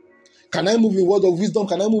 Can I move in word of wisdom?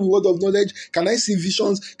 Can I move in word of knowledge? Can I see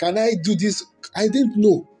visions? Can I do this? I didn't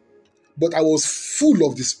know. But I was full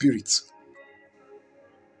of the Spirit.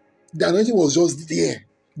 The anointing was just there.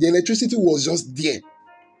 The electricity was just there.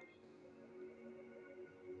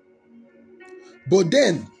 But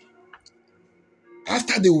then,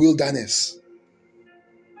 after the wilderness,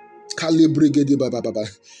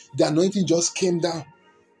 the anointing just came down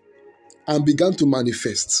and began to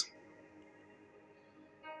manifest.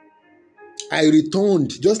 I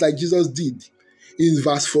returned, just like Jesus did in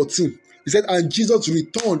verse 14. He said, and Jesus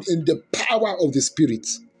returned in the power of the Spirit.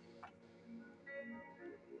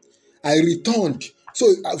 I returned.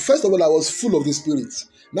 So, first of all, I was full of the Spirit.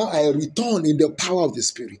 Now I returned in the power of the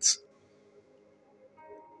Spirit.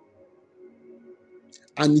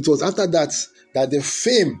 And it was after that the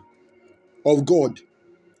fame of God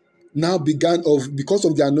now because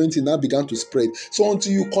of the anointing, now began to spread. So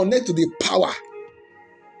until you connect to the power,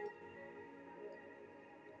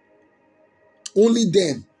 only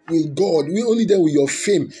then will your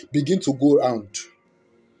fame begin to go around.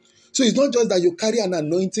 So it's not just that you carry an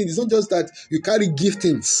anointing, it's not just that you carry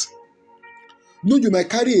giftings. No, you might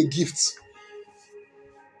carry a gift.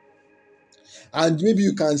 And maybe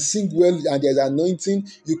you can sing well and there's anointing.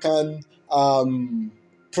 You can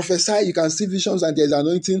prophesy, you can see visions and there's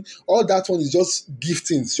anointing. All that one is just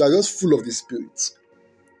giftings. You are just full of the Spirit.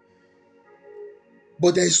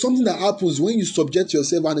 But there is something that happens when you subject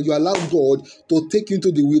yourself and you allow God to take you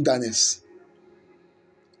into the wilderness.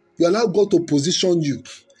 You allow God to position you.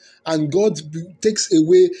 And God takes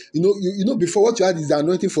away, before what you had is the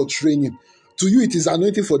anointing for training. To you, it is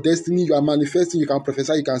anointing for destiny. You are manifesting, you can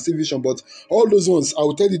prophesy, you can see vision. But all those ones, I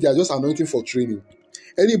will tell you, they are just anointing for training.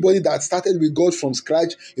 Anybody that started with God from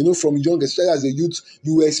scratch, from young, especially as a youth,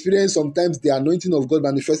 you will experience sometimes the anointing of God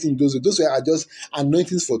manifesting in those. Those are just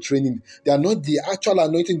anointings for training. They are not the actual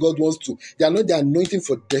anointing God wants to. They are not the anointing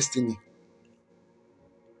for destiny.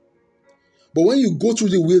 But when you go through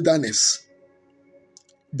the wilderness,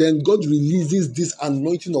 then God releases this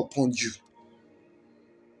anointing upon you.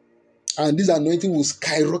 And this anointing will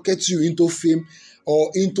skyrocket you into fame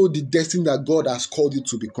or into the destiny that God has called you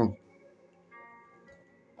to become.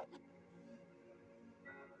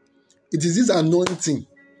 It is this anointing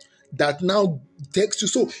that now takes you.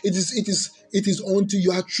 So it is until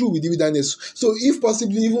you are true with the wilderness. So if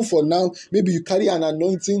possibly, even for now, maybe you carry an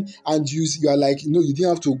anointing and you are like, you didn't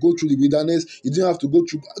have to go through the wilderness. You didn't have to go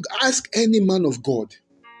through. Ask any man of God.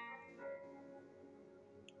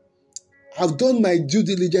 I've done my due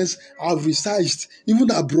diligence. I've researched, even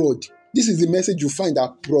abroad. This is the message you find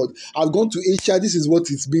abroad. I've gone to Asia. This is what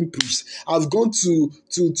is being preached. I've gone to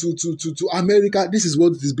America. This is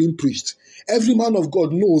what is being preached. Every man of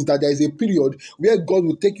God knows that there is a period where God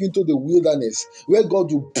will take you into the wilderness, where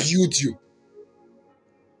God will build you,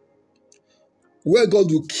 where God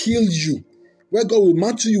will kill you, where God will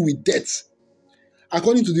mantle you with death.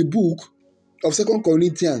 According to the book of 2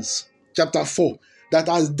 Corinthians chapter 4, that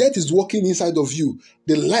as death is working inside of you,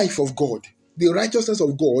 the life of God, the righteousness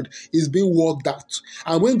of God is being worked out.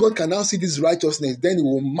 And when God can now see this righteousness, then He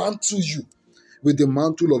will mantle you with the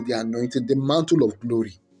mantle of the anointing, the mantle of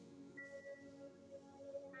glory.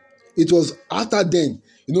 It was after then,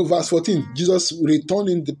 verse 14, Jesus returned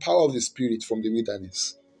in the power of the Spirit from the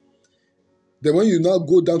wilderness. Then when you now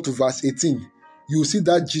go down to verse 18, you see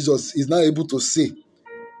that Jesus is now able to say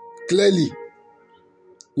clearly,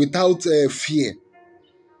 without fear.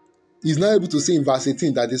 He's now able to say in verse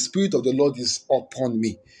 18 that the Spirit of the Lord is upon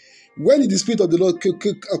me. When did the Spirit of the Lord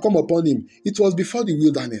come upon him? It was before the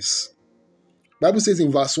wilderness. The Bible says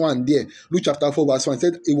in verse 1 there, Luke chapter 4 verse 1, it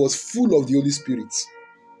said it was full of the Holy Spirit.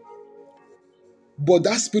 But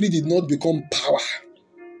that Spirit did not become power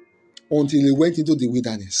until he went into the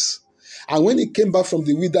wilderness. And when he came back from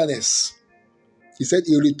the wilderness, He said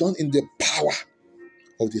he returned in the power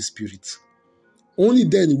of the Spirit. Only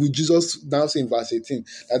then will Jesus now say in verse 18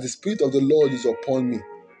 that the Spirit of the Lord is upon me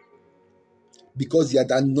because he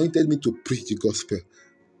had anointed me to preach the gospel.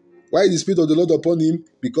 Why is the Spirit of the Lord upon him?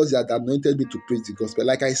 Because he had anointed me to preach the gospel.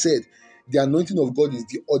 Like I said, the anointing of God is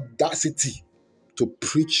the audacity to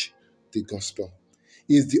preach the gospel.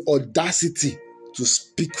 Is the audacity to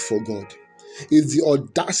speak for God. Is the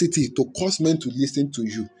audacity to cause men to listen to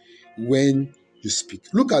you when you speak.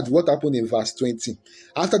 Look at what happened in verse 20.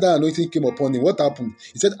 After that anointing came upon him, what happened?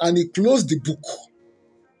 He said, and he closed the book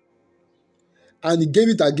and he gave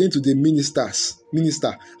it again to the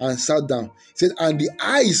minister and sat down. He said, and the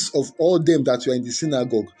eyes of all them that were in the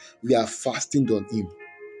synagogue were fastened on him.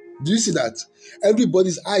 Do you see that?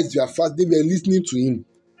 Everybody's eyes were fast. They were listening to him.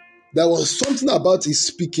 There was something about his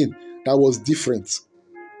speaking that was different.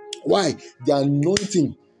 Why? The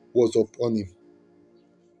anointing was upon him.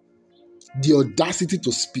 The audacity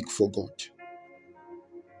to speak for God.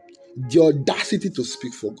 The audacity to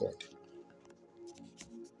speak for God.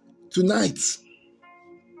 Tonight,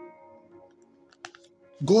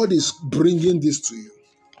 God is bringing this to you.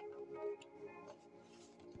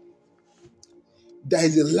 There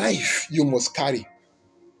is a life you must carry.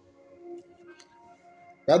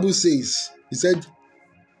 The Bible says, he said,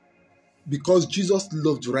 because Jesus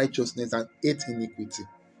loved righteousness and ate iniquity.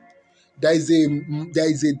 There is a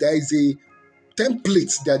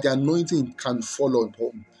template that the anointing can follow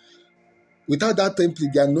upon. Without that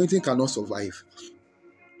template, the anointing cannot survive.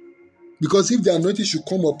 Because if the anointing should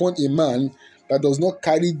come upon a man that does not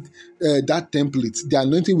carry that template, the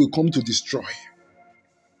anointing will come to destroy.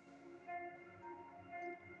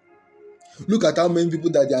 Look at how many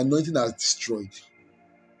people that the anointing has destroyed.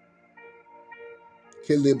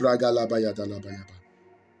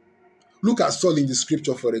 Look at Saul in the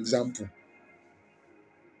scripture, for example.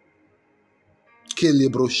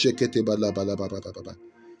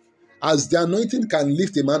 As the anointing can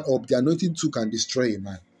lift a man up, the anointing too can destroy a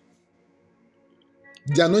man.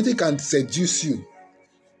 The anointing can seduce you.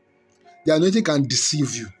 The anointing can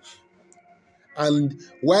deceive you. And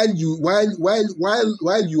while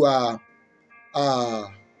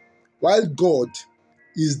God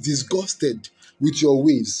is disgusted with your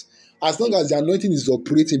ways, as long as the anointing is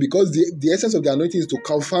operating, because the essence of the anointing is to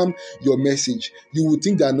confirm your message, you will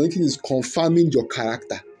think the anointing is confirming your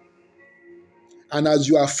character. And as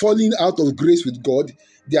you are falling out of grace with God,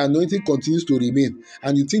 the anointing continues to remain.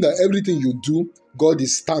 And you think that everything you do, God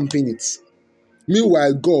is stamping it.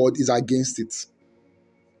 Meanwhile, God is against it.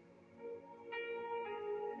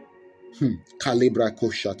 Until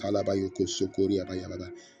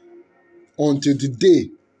the day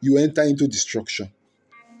you enter into destruction.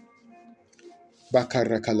 The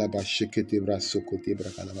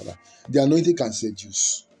anointing can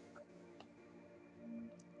seduce.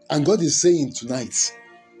 And God is saying tonight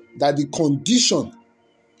that the condition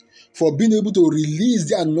for being able to release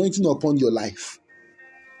the anointing upon your life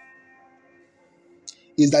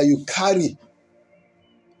is that you carry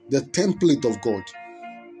the template of God.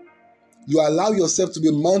 You allow yourself to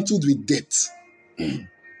be mantled with death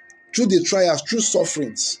through the trials, through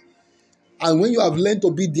sufferings. And when you have learned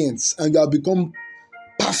obedience and you have become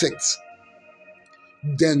perfect,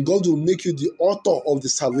 then God will make you the author of the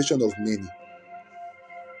salvation of many.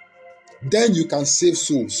 Then you can save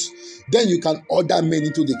souls. Then you can order men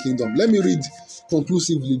into the kingdom. Let me read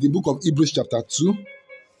conclusively the book of Hebrews chapter 2.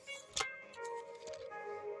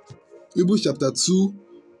 Hebrews chapter 2,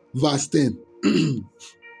 verse 10.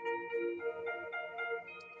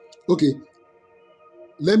 Okay,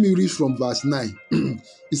 let me read from verse 9.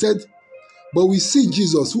 He said, but we see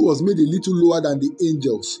Jesus, who was made a little lower than the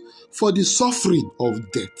angels, for the suffering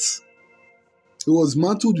of death. He was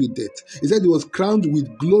mantled with death. He said he was crowned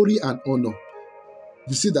with glory and honor.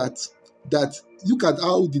 You see that look at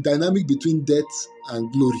how the dynamic between death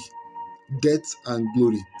and glory. Death and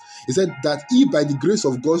glory. He said that he, by the grace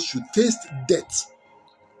of God, should taste death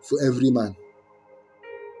for every man.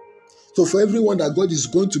 So for everyone that God is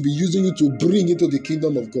going to be using you to bring into the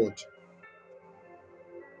kingdom of God,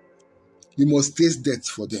 you must taste death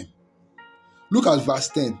for them. Look at verse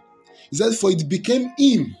 10. He says, for it became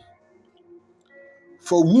him,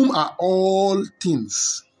 for whom are all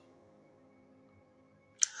things,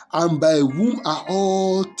 and by whom are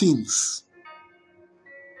all things.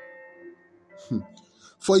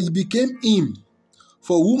 For it became him,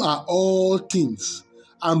 for whom are all things,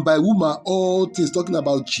 and by whom are all things, talking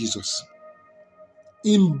about Jesus,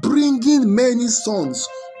 in bringing many sons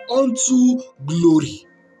unto glory.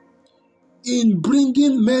 In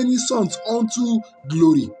bringing many sons unto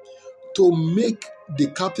glory, to make the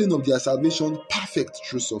captain of their salvation perfect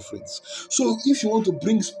through sufferings. So if you want to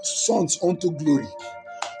bring sons unto glory,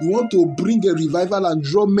 you want to bring a revival and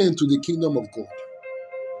draw men to the kingdom of God,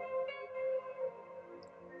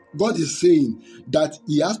 God is saying that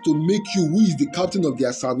He has to make you, who is the captain of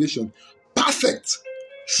their salvation, perfect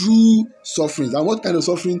through sufferings. And what kind of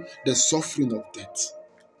suffering? The suffering of death.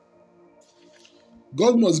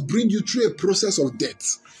 God must bring you through a process of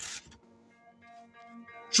death,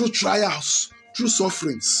 through trials, through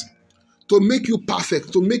sufferings, to make you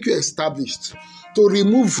perfect, to make you established, to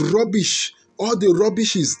remove rubbish, all the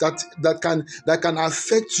rubbishes that can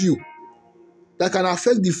affect you, that can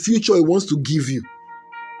affect the future He wants to give you.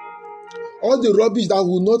 All the rubbish that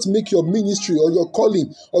will not make your ministry or your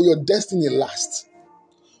calling or your destiny last.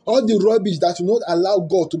 All the rubbish that will not allow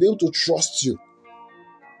God to be able to trust you.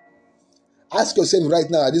 Ask yourself right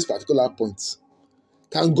now at this particular point,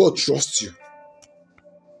 can God trust you?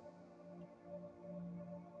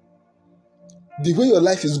 The way your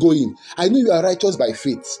life is going, I know you are righteous by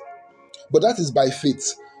faith, but that is by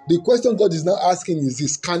faith. The question God is now asking is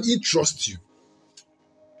this: can He trust you?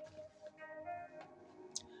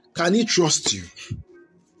 Can He trust you?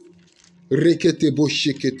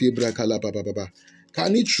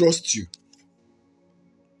 Can He trust you?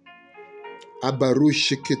 I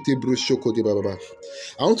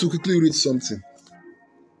want to quickly read something.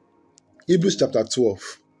 Hebrews chapter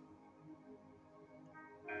 12.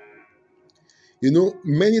 You know,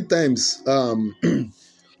 many times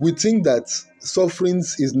we think that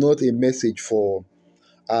sufferings is not a message for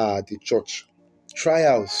the church.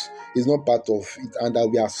 Trials is not part of it, and that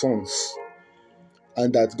we are sons,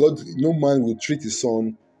 and that God, no man will treat his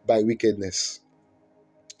son by wickedness.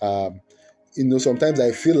 Sometimes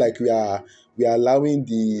I feel like we are allowing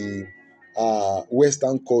the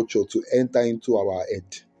Western culture to enter into our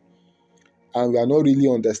head, and we are not really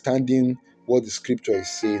understanding what the scripture is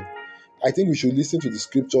saying. I think we should listen to the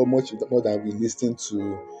scripture much more than we listen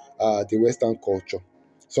to the Western culture.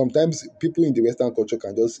 Sometimes people in the Western culture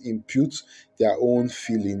can just impute their own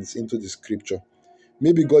feelings into the scripture.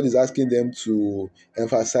 Maybe God is asking them to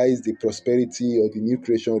emphasize the prosperity or the new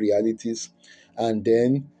creation realities, and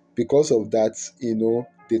then because of that,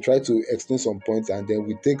 they try to explain some points, and then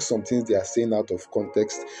we take some things they are saying out of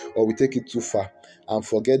context, or we take it too far and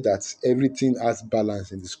forget that everything has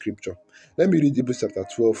balance in the scripture. Let me read Hebrews chapter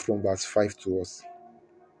 12 from verse 5 to us.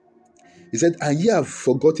 He said, "And ye have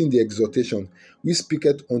forgotten the exhortation which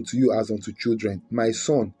speaketh unto you as unto children. My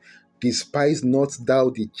son, despise not thou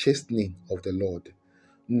the chastening of the Lord,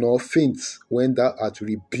 nor faint when thou art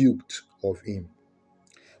rebuked of him.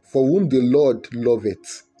 For whom the Lord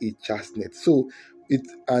loveth, he chasteneth.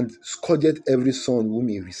 And scourgeth every son whom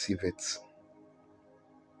he receiveth."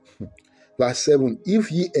 Verse 7, "If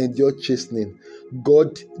ye endure chastening,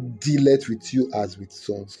 God dealeth with you as with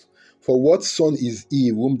sons. For what son is he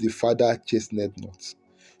whom the father chasteneth not?"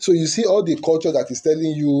 So you see all the culture that is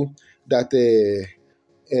telling you that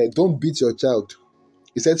don't beat your child.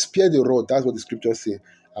 He said, spare the rod, that's what the scriptures say,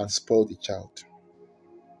 and spoil the child.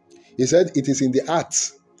 He said it is in the heart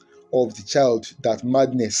of the child that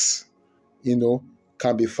madness,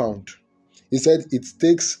 can be found. He said it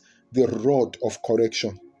takes the rod of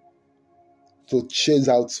correction to chase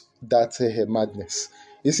out that madness.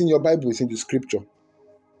 It's in your Bible, it's in the scripture.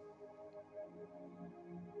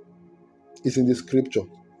 It's in the scripture.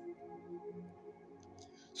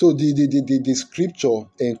 So the scripture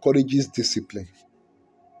encourages discipline.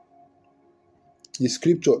 The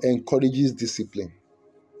scripture encourages discipline.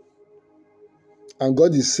 And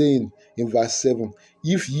God is saying in verse 7,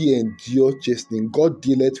 if ye endure chastening, God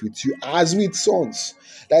dealeth with you as with sons.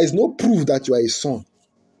 There is no proof that you are a son.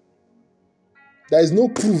 There is no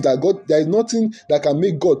proof that God, there is nothing that can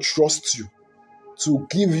make God trust you to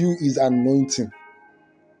give you his anointing.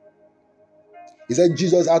 He said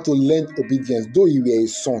Jesus had to learn obedience. Though he were a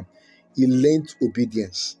son, he learned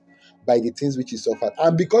obedience by the things which he suffered.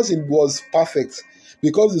 And because he was perfect,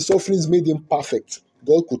 because the sufferings made him perfect,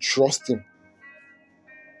 God could trust him.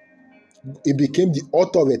 He became the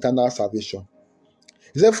author of eternal salvation.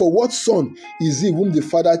 He said, for what son is he whom the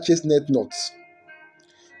Father chasteneth not?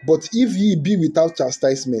 But if ye be without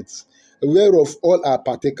chastisement, whereof all are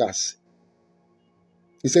partakers,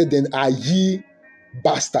 he said, then are ye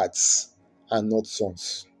bastards and not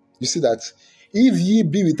sons. You see that? If ye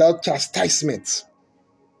be without chastisement,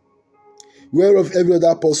 whereof every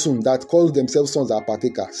other person that calls themselves sons are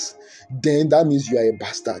partakers, then that means you are a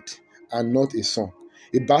bastard and not a son.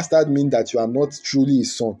 A bastard means that you are not truly a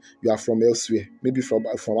son. You are from elsewhere, maybe from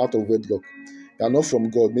out of wedlock. You are not from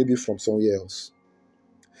God, maybe from somewhere else.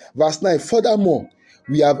 Verse 9, furthermore,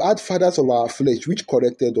 we have had fathers of our flesh which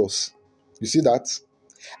corrected us. You see that?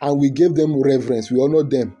 And we gave them reverence. We honored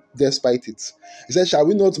them despite it. He said, shall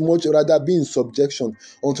we not much rather be in subjection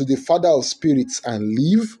unto the Father of spirits and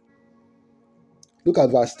live? Look at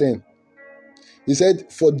verse 10. He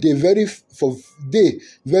said, for they verily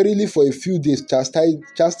for a few days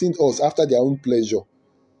chastened us after their own pleasure,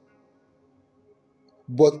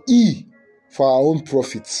 but he for our own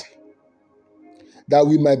profit, that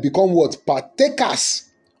we might become what? Partakers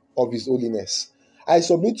of his holiness. I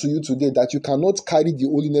submit to you today that you cannot carry the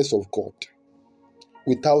holiness of God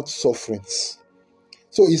without sufferings.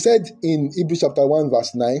 So he said in Hebrews chapter 1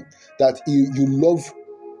 verse 9 that you love,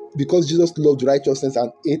 because Jesus loved righteousness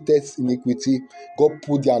and hated iniquity, God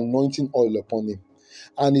put the anointing oil upon him.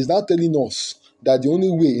 And he's now telling us that the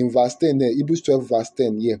only way, in verse 10, Hebrews 12 verse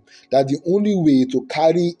 10, that the only way to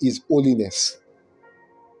carry his holiness,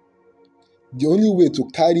 the only way to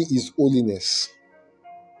carry his holiness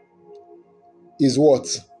is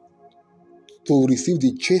what? To receive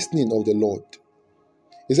the chastening of the Lord.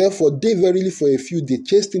 He said, for they verily for a few they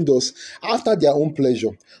chastened us after their own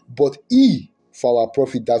pleasure, but he for our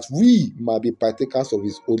profit, that we might be partakers of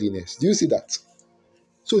his holiness. Do you see that?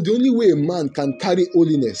 So the only way a man can carry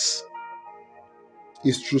holiness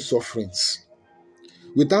is through sufferings.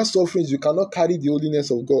 Without sufferings, you cannot carry the holiness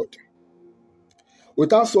of God.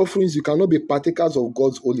 Without sufferings, you cannot be partakers of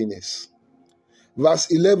God's holiness. Verse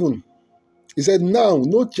 11, he said, now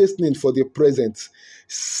no chastening for the present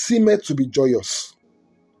seemeth to be joyous,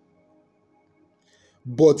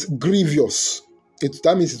 but grievous.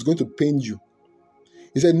 That means it's going to pain you.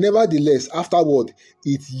 He said, nevertheless, afterward,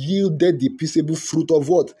 it yielded the peaceable fruit of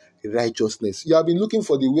what? Righteousness. You have been looking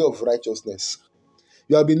for the way of righteousness.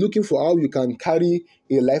 You have been looking for how you can carry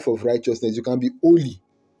a life of righteousness. You can be holy.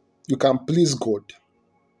 You can please God.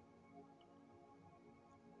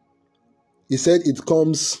 He said it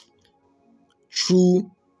comes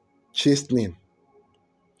through chastening.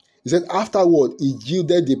 He said, afterward, it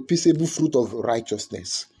yielded the peaceable fruit of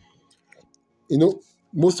righteousness. You know,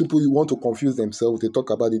 most people want to confuse themselves. They talk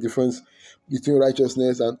about the difference between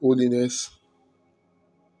righteousness and holiness.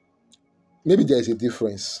 Maybe there is a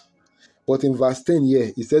difference. But in verse 10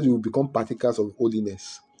 here, he said we will become partakers of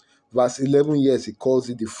holiness. Verse 11 years, he calls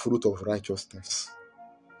it the fruit of righteousness.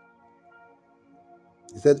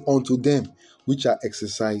 He said, unto them which are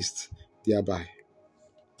exercised thereby.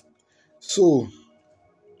 So,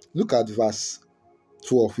 look at verse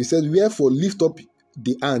 12. He said, wherefore lift up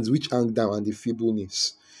the hands which hang down and the feeble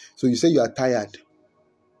knees. So you say you are tired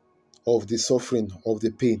of the suffering, of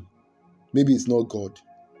the pain. Maybe it's not God.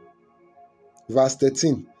 Verse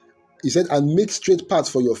 13. He said, and make straight paths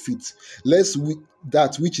for your feet, lest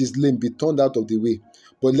that which is lame be turned out of the way,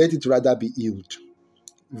 but let it rather be healed.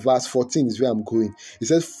 Verse 14 is where I'm going. He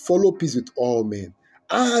says, follow peace with all men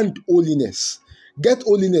and holiness. Get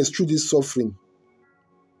holiness through this suffering.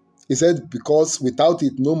 He said, because without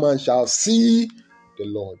it, no man shall see the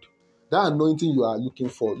Lord. That anointing you are looking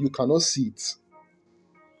for, you cannot see it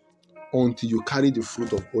until you carry the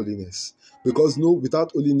fruit of holiness. Because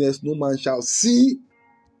without holiness, no man shall see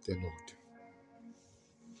the Lord.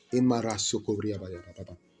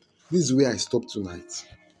 This is where I stop tonight.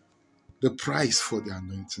 The price for the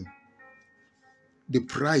anointing. The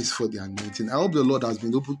price for the anointing. I hope the Lord has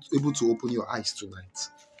been able to open your eyes tonight.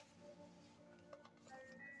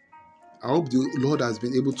 I hope the Lord has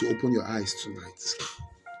been able to open your eyes tonight.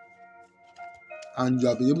 And you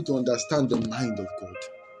have been able to understand the mind of God.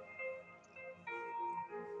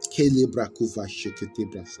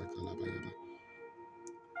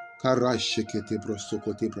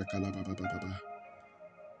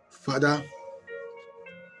 Father,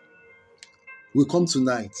 we come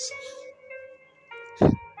tonight.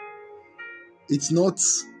 It's not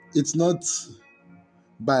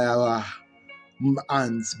by our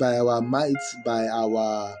hands, by our might, by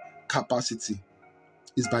our capacity.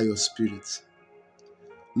 It's by your spirit.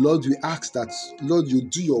 Lord, we ask that, Lord, you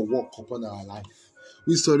do your work upon our life.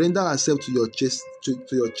 We surrender ourselves to your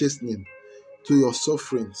chastening, to your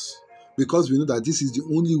sufferings, because we know that this is the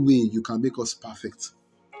only way you can make us perfect.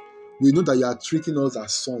 We know that you are treating us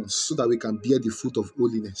as sons so that we can bear the fruit of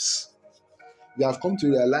holiness. We have come to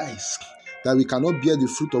realize that we cannot bear the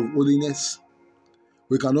fruit of holiness.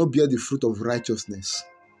 We cannot bear the fruit of righteousness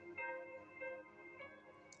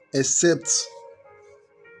except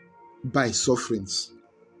by sufferings.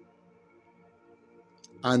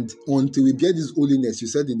 And until we bear this holiness, you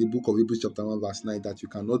said in the book of Hebrews chapter 1 verse 9 that you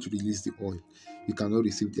cannot release the oil. You cannot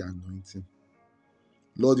receive the anointing.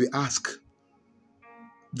 Lord, we ask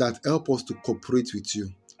that help us to cooperate with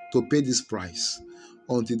you, to pay this price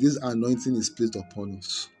until this anointing is placed upon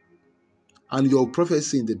us. And your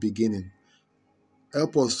prophecy in the beginning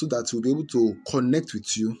Help us so that we'll be able to connect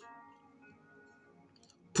with you,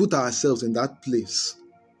 put ourselves in that place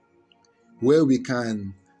where we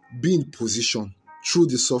can be in position through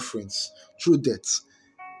the sufferings, through death.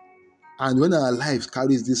 And when our life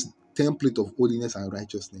carries this template of holiness and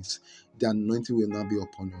righteousness, the anointing will now be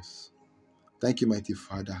upon us. Thank you, mighty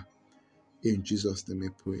Father. In Jesus' name we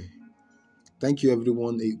pray. Thank you,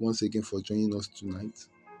 everyone, once again for joining us tonight.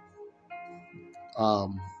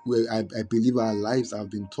 I believe our lives have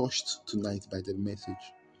been touched tonight by the message.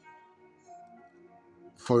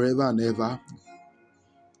 Forever and ever,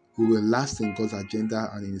 we will last in God's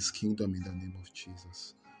agenda and in His kingdom in the name of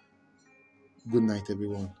Jesus. Good night,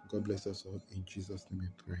 everyone. God bless us all. In Jesus' name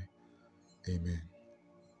we pray. Amen.